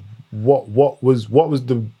thinking, what was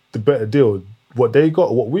the better deal? What they got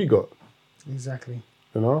or what we got? Exactly.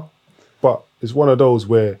 You know? But it's one of those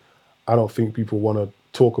where I don't think people want to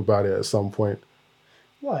talk about it at some point.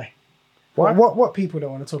 Why? What people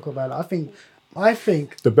don't want to talk about it? I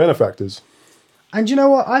think the benefactors. And you know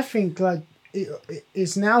what? I think like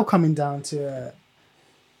it's now coming down to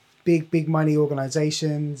big money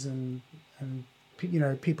organizations and you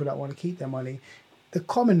know, people that want to keep their money. The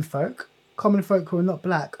common folk who are not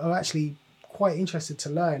black are actually quite interested to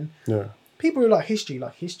learn. Yeah. People who like history.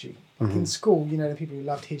 Like in school, you know, the people who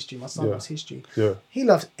loved history. My son loves history. Yeah. He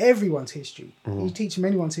loves everyone's history. You teach him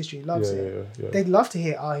anyone's history, he loves it. Yeah. They'd love to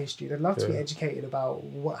hear our history. They'd love to be educated about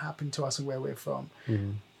what happened to us and where we're from.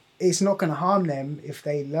 It's not going to harm them if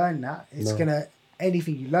they learn that. It's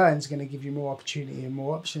anything you learn is going to give you more opportunity and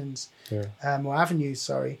more options, more avenues,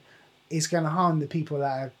 It's going to harm the people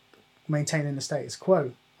that are maintaining the status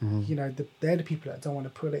quo. You know, they're the people that don't want to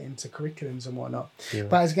put it into curriculums and whatnot. Yeah.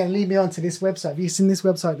 But it's going to lead me on to this website. Have you seen this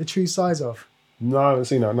website, The True Size Of? No, I haven't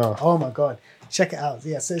seen that, no. Oh my God. Check it out.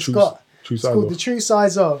 Yeah, so it's called The True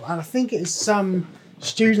Size Of. And I think it's some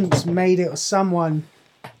students made it, or someone,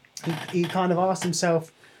 he kind of asked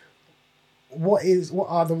himself, what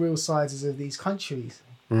are the real sizes of these countries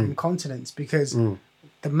and continents? Because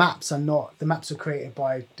the maps are created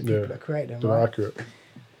by the people that create them, they're accurate.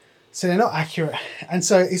 So they're not accurate. And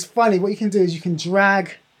so it's funny, what you can do is you can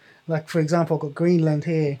drag, like for example, I've got Greenland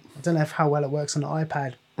here. I don't know how well it works on the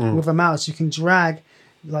iPad. With a mouse, you can drag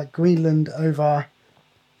like Greenland over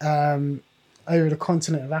the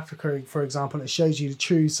continent of Africa, for example. It shows you the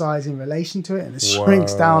true size in relation to it, and it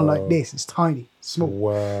shrinks down like this. It's tiny, small.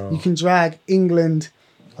 Wow. You can drag England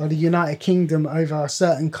or the United Kingdom over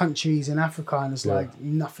certain countries in Africa, and it's Yeah. like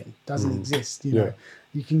nothing doesn't exist. You Yeah. know,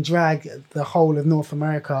 you can drag the whole of North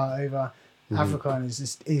America over Africa, and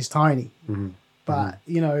it's tiny. But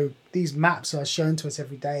you know, these maps are shown to us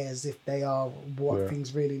every day as if they are what Yeah.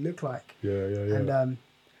 things really look like. Yeah. And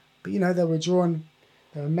but you know, they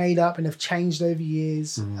were made up and have changed over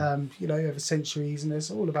years. You know, over centuries, and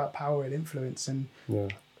it's all about power and influence. And Yeah.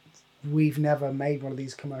 we've never made one of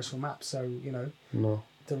these commercial maps, so you know, No.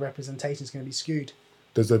 the representation is going to be skewed.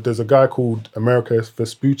 There's a guy called America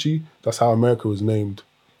Vespucci. That's how America was named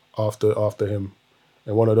after him.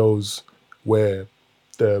 And one of those where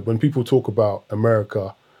when people talk about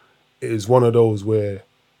America, it is one of those where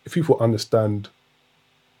if people understand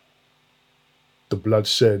the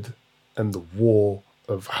bloodshed and the war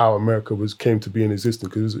of how America came to be in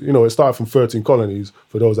existence, because you know it started from 13 colonies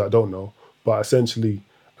for those that don't know, but essentially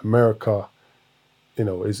America, you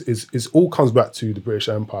know, is all comes back to the British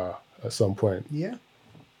Empire at some point. Yeah.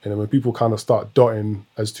 And then when people kind of start dotting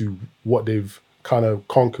as to what they've kind of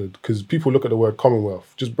conquered, because people look at the word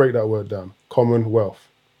Commonwealth, just break that word down. Commonwealth.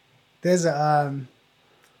 There's a I'm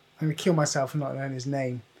gonna kill myself for not knowing his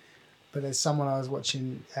name, but there's someone I was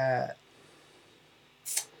watching, and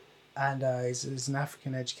he's an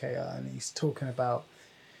African educator, and he's talking about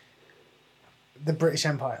the British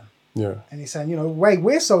Empire. Yeah. And he's saying, you know, way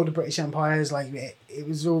we're sold the British Empire is like it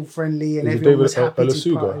was all friendly and Is it everyone David was happy to be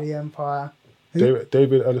Olusoga? part of the empire. Who?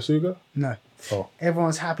 David Olusoga? No. Oh.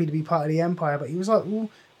 Everyone's happy to be part of the empire, but he was like, well,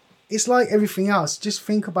 it's like everything else. Just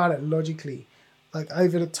think about it logically. Like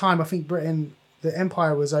over the time, I think Britain, the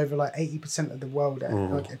empire was over like 80% of the world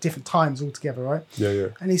at different times altogether, right? Yeah.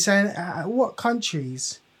 And he's saying, what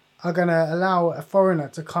countries are going to allow a foreigner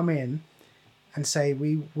to come in and say,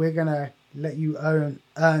 we're going to let you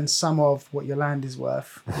earn some of what your land is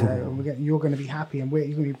worth, you know, and you're going to be happy, and you're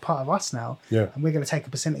going to be part of us now, Yeah. and we're going to take a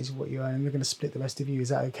percentage of what you earn, and we're going to split the rest of you. Is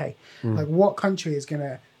that okay? Like, what country is going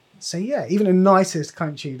to say, yeah, even the nicest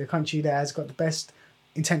country, the country that has got the best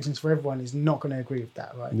intentions for everyone, is not going to agree with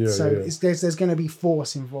that, right? Yeah, so yeah. there's going to be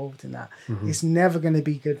force involved in that. It's never going to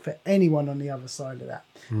be good for anyone on the other side of that.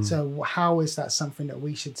 So how is that something that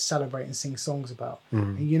we should celebrate and sing songs about?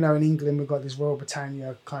 And you know, in England we've got this Royal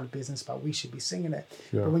Britannia kind of business about we should be singing it.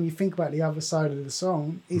 Yeah. But when you think about the other side of the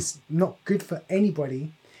song, it's not good for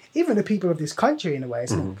anybody. Even the people of this country, in a way,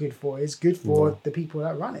 it's not good for. It's good for the people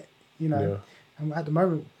that run it, you know. Yeah. And at the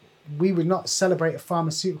moment, we would not celebrate a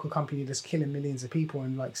pharmaceutical company that's killing millions of people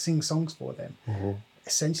and like sing songs for them.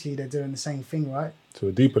 Essentially, they're doing the same thing, right? To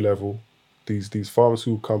a deeper level, these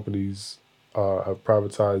pharmaceutical companies have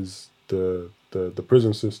privatized the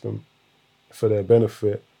prison system for their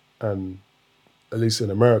benefit, and at least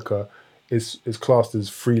in America, it's classed as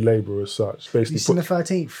free labor as such. Basically, You seen the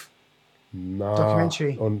 13th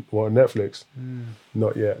documentary? on Netflix.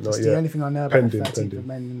 Not yet. That's the only thing I know about the 13th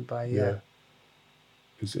Amendment. But yeah.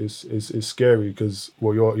 It's scary because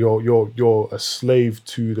you're a slave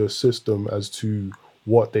to the system as to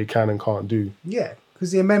what they can and can't do. Yeah,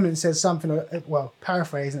 because the amendment says something, well,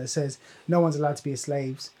 paraphrasing, it says no one's allowed to be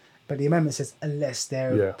slaves, but the amendment says unless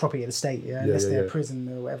they're property of the state, unless they're prison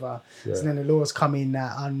or whatever. Yeah. So then the laws come in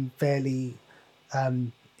that unfairly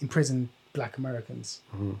imprison Black Americans.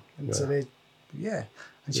 And so they,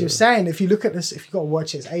 And she was saying, if you look at this, if you've got to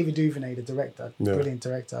watch it, it's Ava DuVernay, the director, brilliant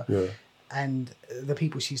director. Yeah. And the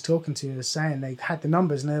people she's talking to are saying they had the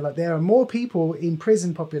numbers, and they're like, there are more people in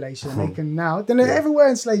prison population they can now than everywhere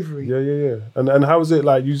in slavery. Yeah. And how is it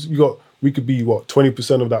like we could be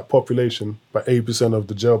 20% of that population, but 80% of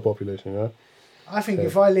the jail population, yeah? I think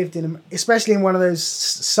if I lived especially in one of those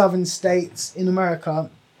southern states in America,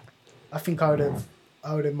 I think I would have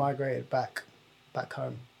migrated back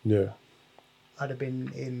home. Yeah. I'd have been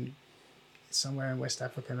in somewhere in West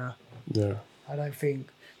Africa now. Yeah. I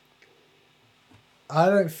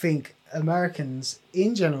don't think Americans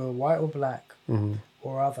in general, white or black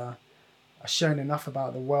or other, are shown enough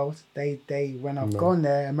about the world. They when I've gone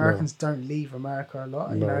there, Americans don't leave America a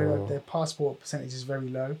lot. You know, their passport percentage is very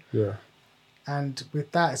low. Yeah. And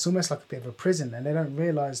with that, it's almost like a bit of a prison, and they don't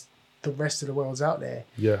realise the rest of the world's out there.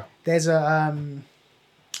 Yeah. There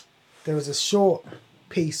was a short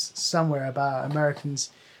piece somewhere about Americans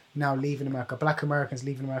now leaving America, Black Americans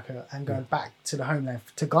leaving America and going back to the homeland,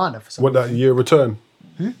 to Ghana for some reason. That year of return?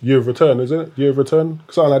 Year of return, isn't it? Year of return?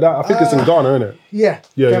 Something like that. I think it's in Ghana, isn't it? Yeah.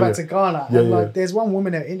 Go back to Ghana. Yeah, and there's one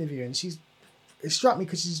woman they're interviewing, it struck me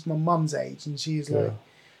because she's my mum's age, and she's like,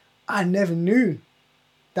 I never knew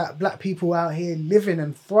that black people out here living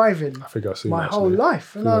and thriving I think I've seen my that, whole actually.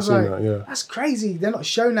 life. And I was like, that. that's crazy. They're not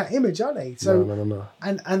showing that image, are they? So No.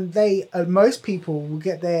 And they most people will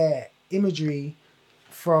get their imagery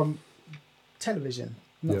from television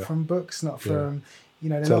not Yeah. from books, not Yeah. from,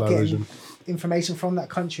 they're not Television. getting information from that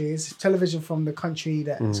country. It's television from the country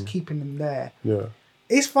that's keeping them there. Yeah.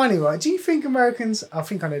 It's funny, right? Do you think Americans, I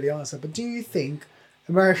think I know the answer, but do you think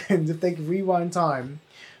Americans, if they could rewind time,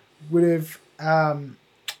 would have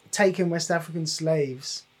taken West African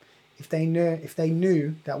slaves if they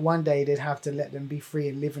knew that one day they'd have to let them be free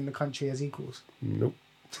and live in the country as equals? Nope.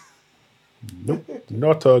 Nope.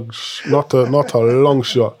 Not a long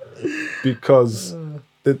shot, because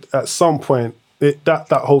at some point that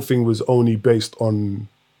whole thing was only based on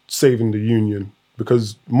saving the Union,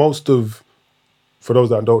 because for those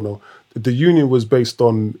that don't know, the Union was based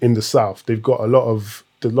on in the South. They've got a lot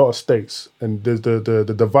of states, and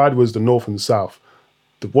the divide was the North and the South.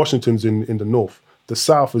 The Washington's in the North. The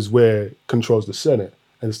South is where it controls the Senate,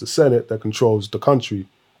 and it's the Senate that controls the country,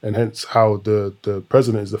 and hence how the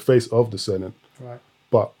president is the face of the Senate. Right.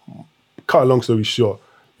 But cut a long story short,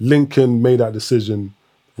 Lincoln made that decision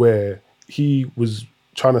where he was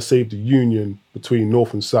trying to save the Union between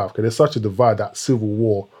North and South, because there's such a divide. That Civil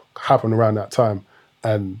War happened around that time,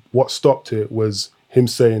 and what stopped it was him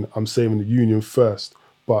saying, "I'm saving the Union first."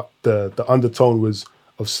 But the undertone was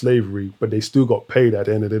of slavery, but they still got paid at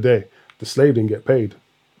the end of the day. The slave didn't get paid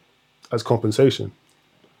as compensation.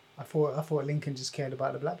 I thought Lincoln just cared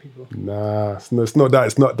about the black people. Nah, it's not that.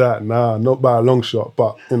 It's not that. Nah, not by a long shot.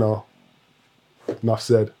 But enough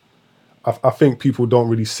said. I think people don't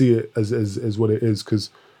really see it as what it is,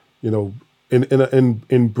 because,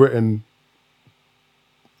 in Britain,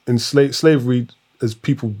 in slavery, as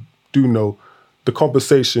people do know, the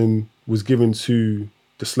compensation was given to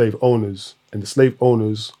the slave owners, and the slave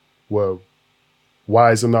owners were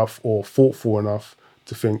wise enough or thoughtful enough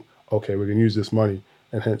to think, okay, we're going to use this money,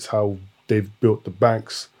 and hence how they've built the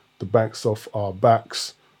banks off our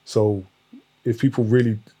backs. So if people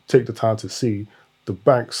really take the time to see, the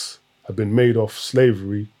banks have been made off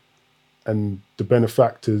slavery, and the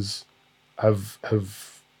benefactors have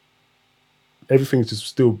everything's just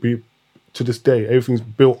still be to this day. Everything's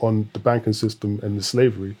built on the banking system and the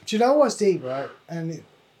slavery. Do you know what's deep, right? And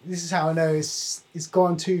this is how I know it's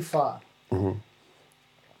gone too far. Mm-hmm.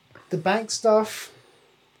 The bank stuff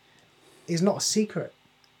is not a secret.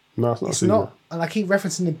 No, it's not. It's not. And I keep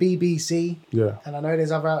referencing the BBC. Yeah. And I know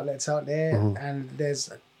there's other outlets out there, Mm-hmm. and there's,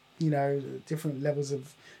 different levels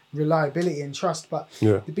of reliability and trust. But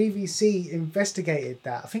Yeah. the BBC investigated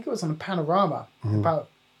that. I think it was on a Panorama about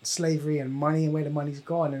slavery and money and where the money's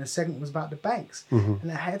gone. And the segment was about the banks. And it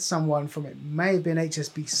had someone from, it may have been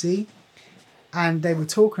HSBC, and they were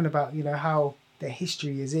talking about, how their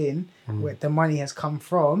history is where the money has come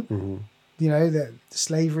from. The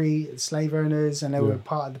slave owners, and they were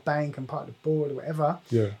part of the bank and part of the board or whatever.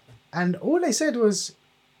 Yeah. And all they said was,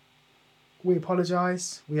 we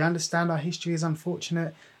apologise, we understand our history is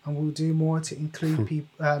unfortunate, and we'll do more to include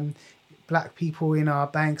black people in our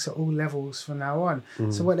banks at all levels from now on.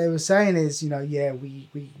 So what they were saying is, we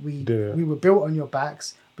were built on your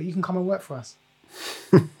backs, but you can come and work for us.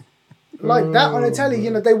 Like that on the telly,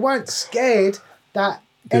 they weren't scared that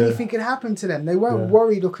anything could happen to them. They weren't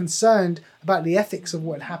worried or concerned about the ethics of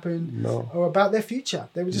what happened or about their future.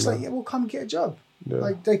 They were just like, we'll come get a job. Yeah.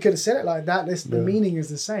 Like, they could have said it like that. The meaning is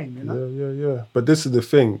the same, Yeah. But this is the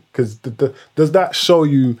thing, because does that show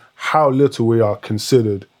you how little we are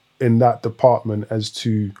considered in that department as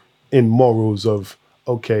to, in morals of,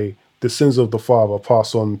 okay, the sins of the father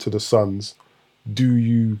pass on to the sons. Do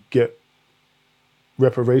you get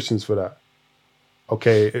reparations for that?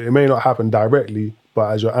 Okay, it may not happen directly,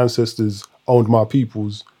 but as your ancestors owned my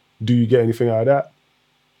peoples, do you get anything out of that?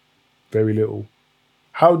 Very little.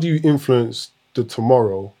 How do you influence the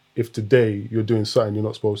tomorrow if today you're doing something you're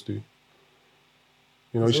not supposed to?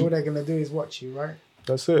 All they're going to do is watch you, right?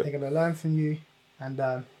 That's it. They're going to learn from you.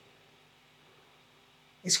 And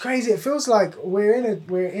it's crazy. It feels like we're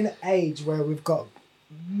in an age where we've got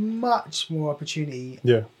much more opportunity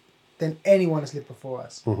than anyone has lived before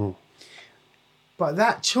us. Mm-hmm. But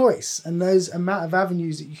that choice and those amount of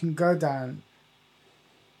avenues that you can go down,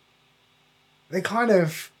 they're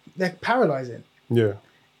paralyzing. Yeah.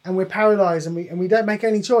 And we're paralyzed, and we don't make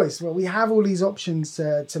any choice. But we have all these options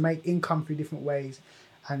to make income through different ways,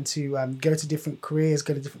 and to go to different careers,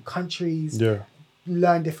 go to different countries,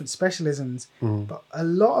 learn different specialisms. But a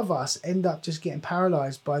lot of us end up just getting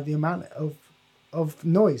paralyzed by the amount of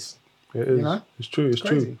noise. It is. It's true. It's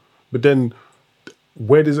crazy. true. But then,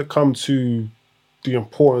 where does it come to the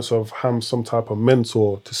importance of having some type of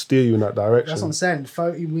mentor to steer you in that direction? That's what I'm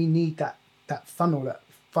saying. We need that funnel,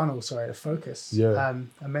 the focus. Yeah.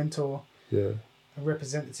 A mentor. Yeah. A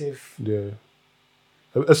representative. Yeah.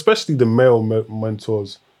 Especially the male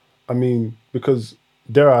mentors. I mean, because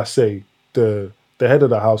dare I say, the the head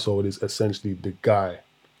of the household is essentially the guy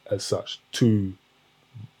as such to,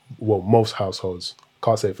 well, most households.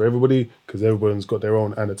 Can't say for everybody because everyone's got their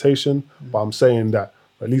own annotation, but I'm saying that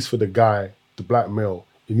at least for the guy, the black male,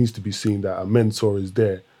 it needs to be seen that a mentor is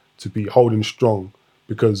there to be holding strong,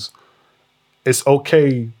 because it's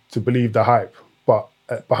okay to believe the hype, but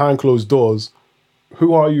behind closed doors,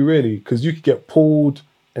 who are you really? Because you could get pulled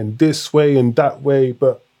in this way and that way,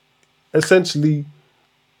 but essentially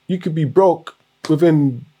you could be broke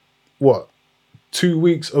within what, 2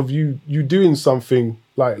 weeks of you doing something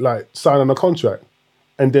like signing a contract.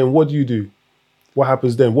 And then what do? What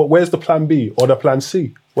happens then? Where's the plan B or the plan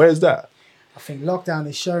C? Where's that? I think lockdown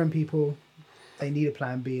is showing people they need a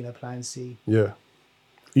plan B and a plan C. Yeah.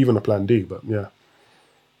 Even a plan D, but yeah.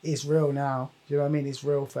 It's real now. You know what I mean? It's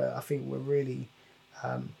real I think we're really,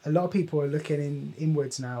 a lot of people are looking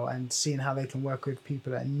inwards now and seeing how they can work with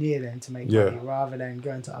people that are near them to make money rather than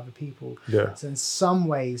going to other people. Yeah. So in some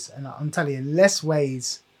ways, and I'm telling you, in less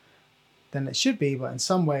ways than it should be, but in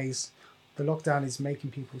some ways, the lockdown is making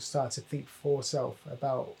people start to think for self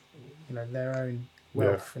about, you know, their own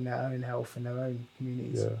wealth and their own health and their own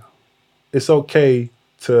communities. Yeah. It's okay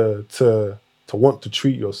to want to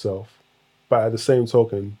treat yourself, but at the same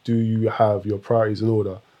token, do you have your priorities in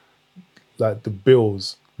order? Like the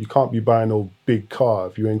bills, you can't be buying no big car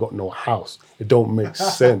if you ain't got no house. It don't make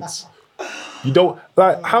sense. You don't,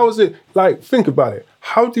 like, how is it, like, think about it.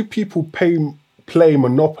 How do people play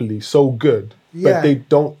Monopoly so good, but they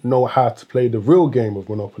don't know how to play the real game of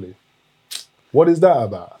Monopoly? What is that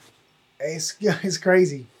about? It's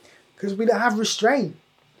crazy because we don't have restraint.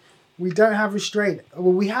 We don't have restraint.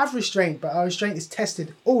 Well, we have restraint, but our restraint is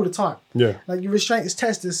tested all the time. Yeah. Like your restraint is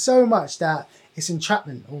tested so much that it's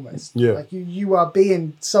entrapment almost. Yeah. Like you are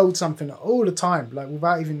being sold something all the time, like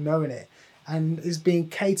without even knowing it. And it's being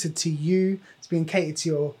catered to you. It's being catered to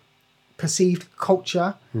your perceived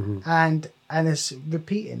culture. Mm-hmm. And it's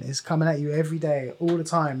repeating. It's coming at you every day, all the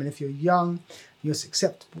time. And if you're young, you're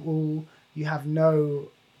susceptible, you have no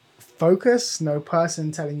focus, no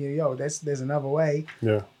person telling you, yo, there's another way.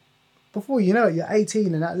 Yeah. Before you know it, you're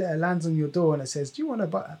 18 and that letter lands on your door and it says, do you want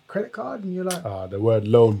a credit card? And you're like... the word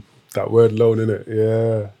loan. That word loan, innit?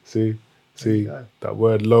 Yeah. See, that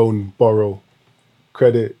word loan, borrow,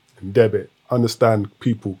 credit and debit. Understand,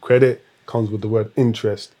 people, credit comes with the word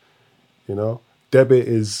interest, you know? Debit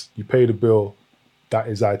is you pay the bill, that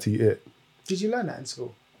is it. Did you learn that in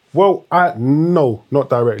school? Well, no, not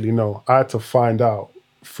directly, no. I had to find out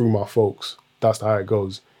through my folks. That's how it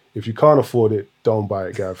goes. If you can't afford it, don't buy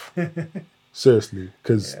it, Gav. Seriously,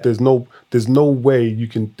 because there's no way you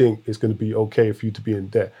can think it's going to be okay for you to be in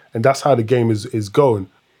debt. And that's how the game is going.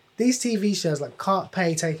 These TV shows like Can't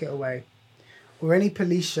Pay, Take It Away, or any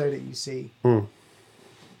police show that you see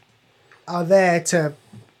are there to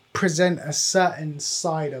present a certain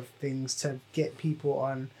side of things to get people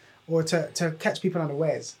on, or to catch people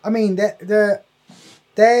unawares. I mean, they're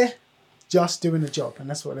just doing a job, and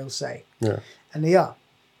that's what they'll say. Yeah. And they are.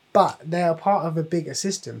 But they're part of a bigger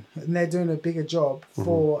system, and they're doing a bigger job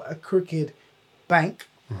for a crooked bank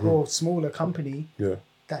or smaller company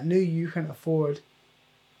that knew you can afford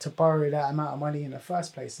to borrow that amount of money in the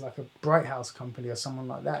first place, like a Bright House company or someone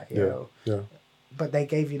like that. You know? Yeah. But they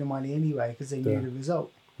gave you the money anyway because they knew the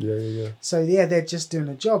result. Yeah. So they're just doing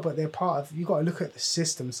a job, but they're part of. You got to look at the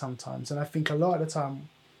system sometimes, and I think a lot of the time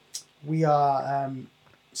we are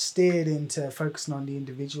steered into focusing on the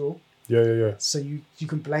individual. Yeah. So you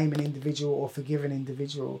can blame an individual or forgive an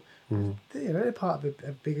individual. You know, they're part of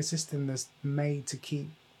a bigger system that's made to keep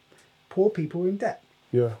poor people in debt.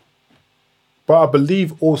 Yeah. But I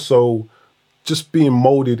believe also just being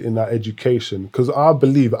molded in that education, because I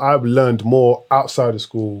believe I've learned more outside of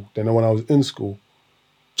school than when I was in school.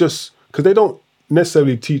 Just because they don't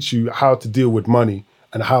necessarily teach you how to deal with money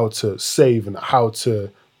and how to save and how to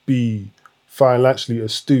be financially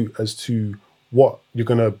astute as to what you're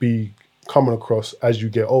going to be coming across as you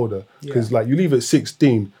get older. Because like you leave at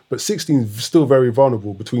 16, but 16 is still very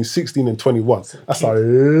vulnerable. Between 16 and 21, that's a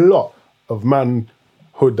lot of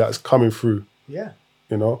manhood that's coming through. Yeah.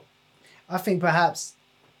 You know? I think perhaps,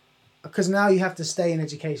 because now you have to stay in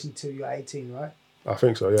education till you're 18, right? I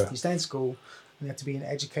think so, yeah. You stay in school and you have to be in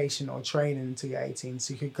education or training until you're 18.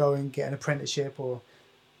 So you could go and get an apprenticeship, or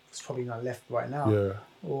it's probably not left right now,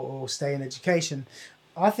 or stay in education.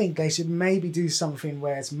 I think they should maybe do something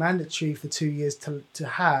where it's mandatory for 2 years to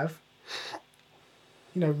have,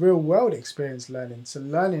 you know, real world experience learning. So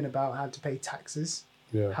learning about how to pay taxes,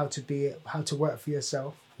 how to work for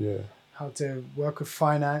yourself, how to work with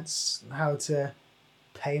finance, how to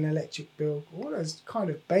pay an electric bill, all those kind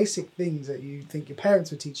of basic things that you think your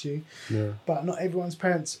parents would teach you. But not everyone's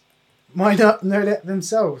parents might not know that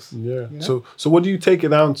themselves. Yeah. You know? So what do you take it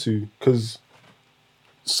down to? Because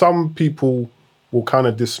some people will kind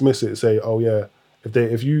of dismiss it and say, "Oh yeah,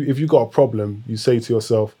 if you got a problem, you say to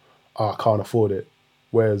yourself, oh, I can't afford it."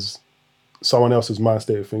 Whereas someone else's mind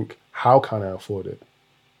state will think, "How can I afford it?"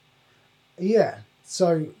 Yeah.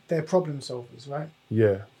 So they're problem solvers, right?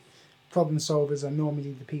 Yeah. Problem solvers are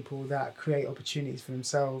normally the people that create opportunities for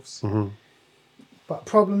themselves. Mm-hmm. But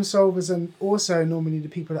problem solvers are also normally the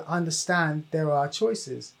people that understand there are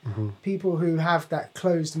choices. Mm-hmm. People who have that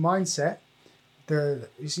closed mindset,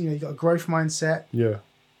 you've got a growth mindset Yeah.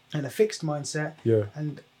 and a fixed mindset. Yeah.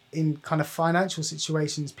 And in kind of financial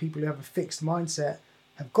situations, people who have a fixed mindset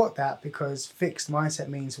have got that because fixed mindset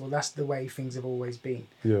means, well, that's the way things have always been.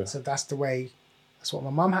 Yeah. So that's what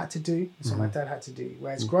my mum had to do. That's what my Mm-hmm. dad had to do.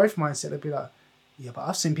 Whereas growth mindset, they'd be like, yeah, but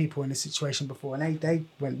I've seen people in this situation before and they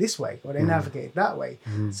went this way or they navigated that way.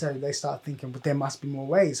 Mm-hmm. So they start thinking, but there must be more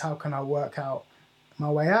ways. How can I work out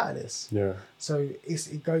my way out of this? Yeah. So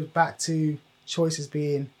it goes back to choices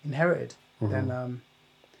being inherited. Mm-hmm. Then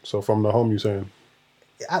So from the home, you're saying?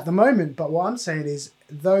 at the moment, but what I'm saying is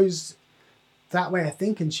that way of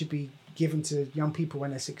thinking should be given to young people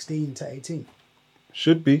when they're 16 to 18.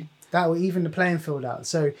 Should be. That will even the playing field out.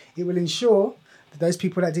 So it will ensure that those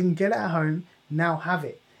people that didn't get it at home now have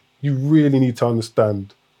it. You really need to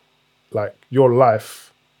understand, like, your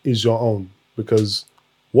life is your own, because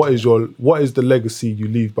what is the legacy you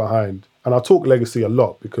leave behind? And I talk legacy a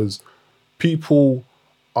lot because people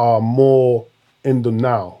are more in the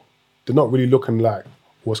now. They're not really looking like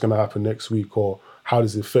what's going to happen next week or how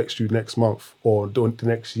does it affect you next month or the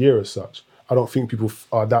next year as such. I don't think people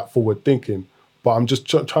are that forward thinking, but I'm just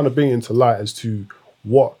trying to bring it into light as to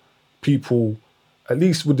what people, at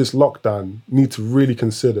least with this lockdown, need to really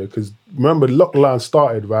consider. Because remember, the lockdown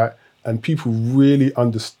started, right? And people really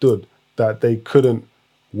understood that they couldn't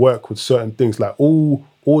work with certain things. Like all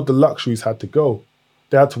the luxuries had to go.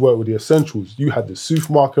 They had to work with the essentials. You had the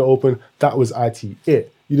supermarket open. That was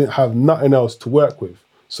it. You didn't have nothing else to work with.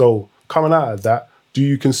 So coming out of that, do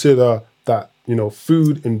you consider that,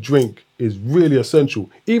 food and drink is really essential?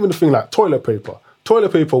 Even the thing like toilet paper.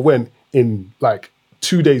 Toilet paper went in like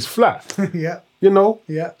 2 days flat. Yeah.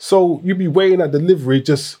 Yeah. So you'd be waiting at delivery,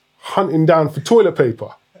 just hunting down for toilet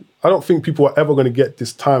paper. I don't think people are ever going to get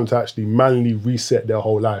this time to actually manually reset their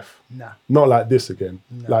whole life. Nah. Not like this again.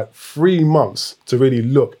 Like 3 months to really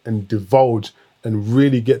look and divulge and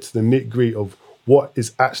really get to the nitty-gritty of what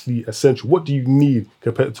is actually essential. What do you need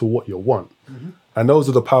compared to what you want? Mm-hmm. And those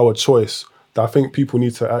are the power of choice that I think people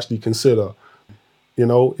need to actually consider.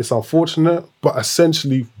 It's unfortunate, but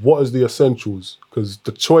essentially, what is the essentials? Because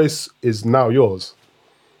the choice is now yours.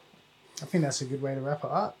 I think that's a good way to wrap it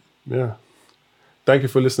up. Yeah. Thank you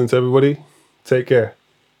for listening to everybody. Take care.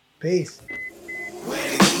 Peace.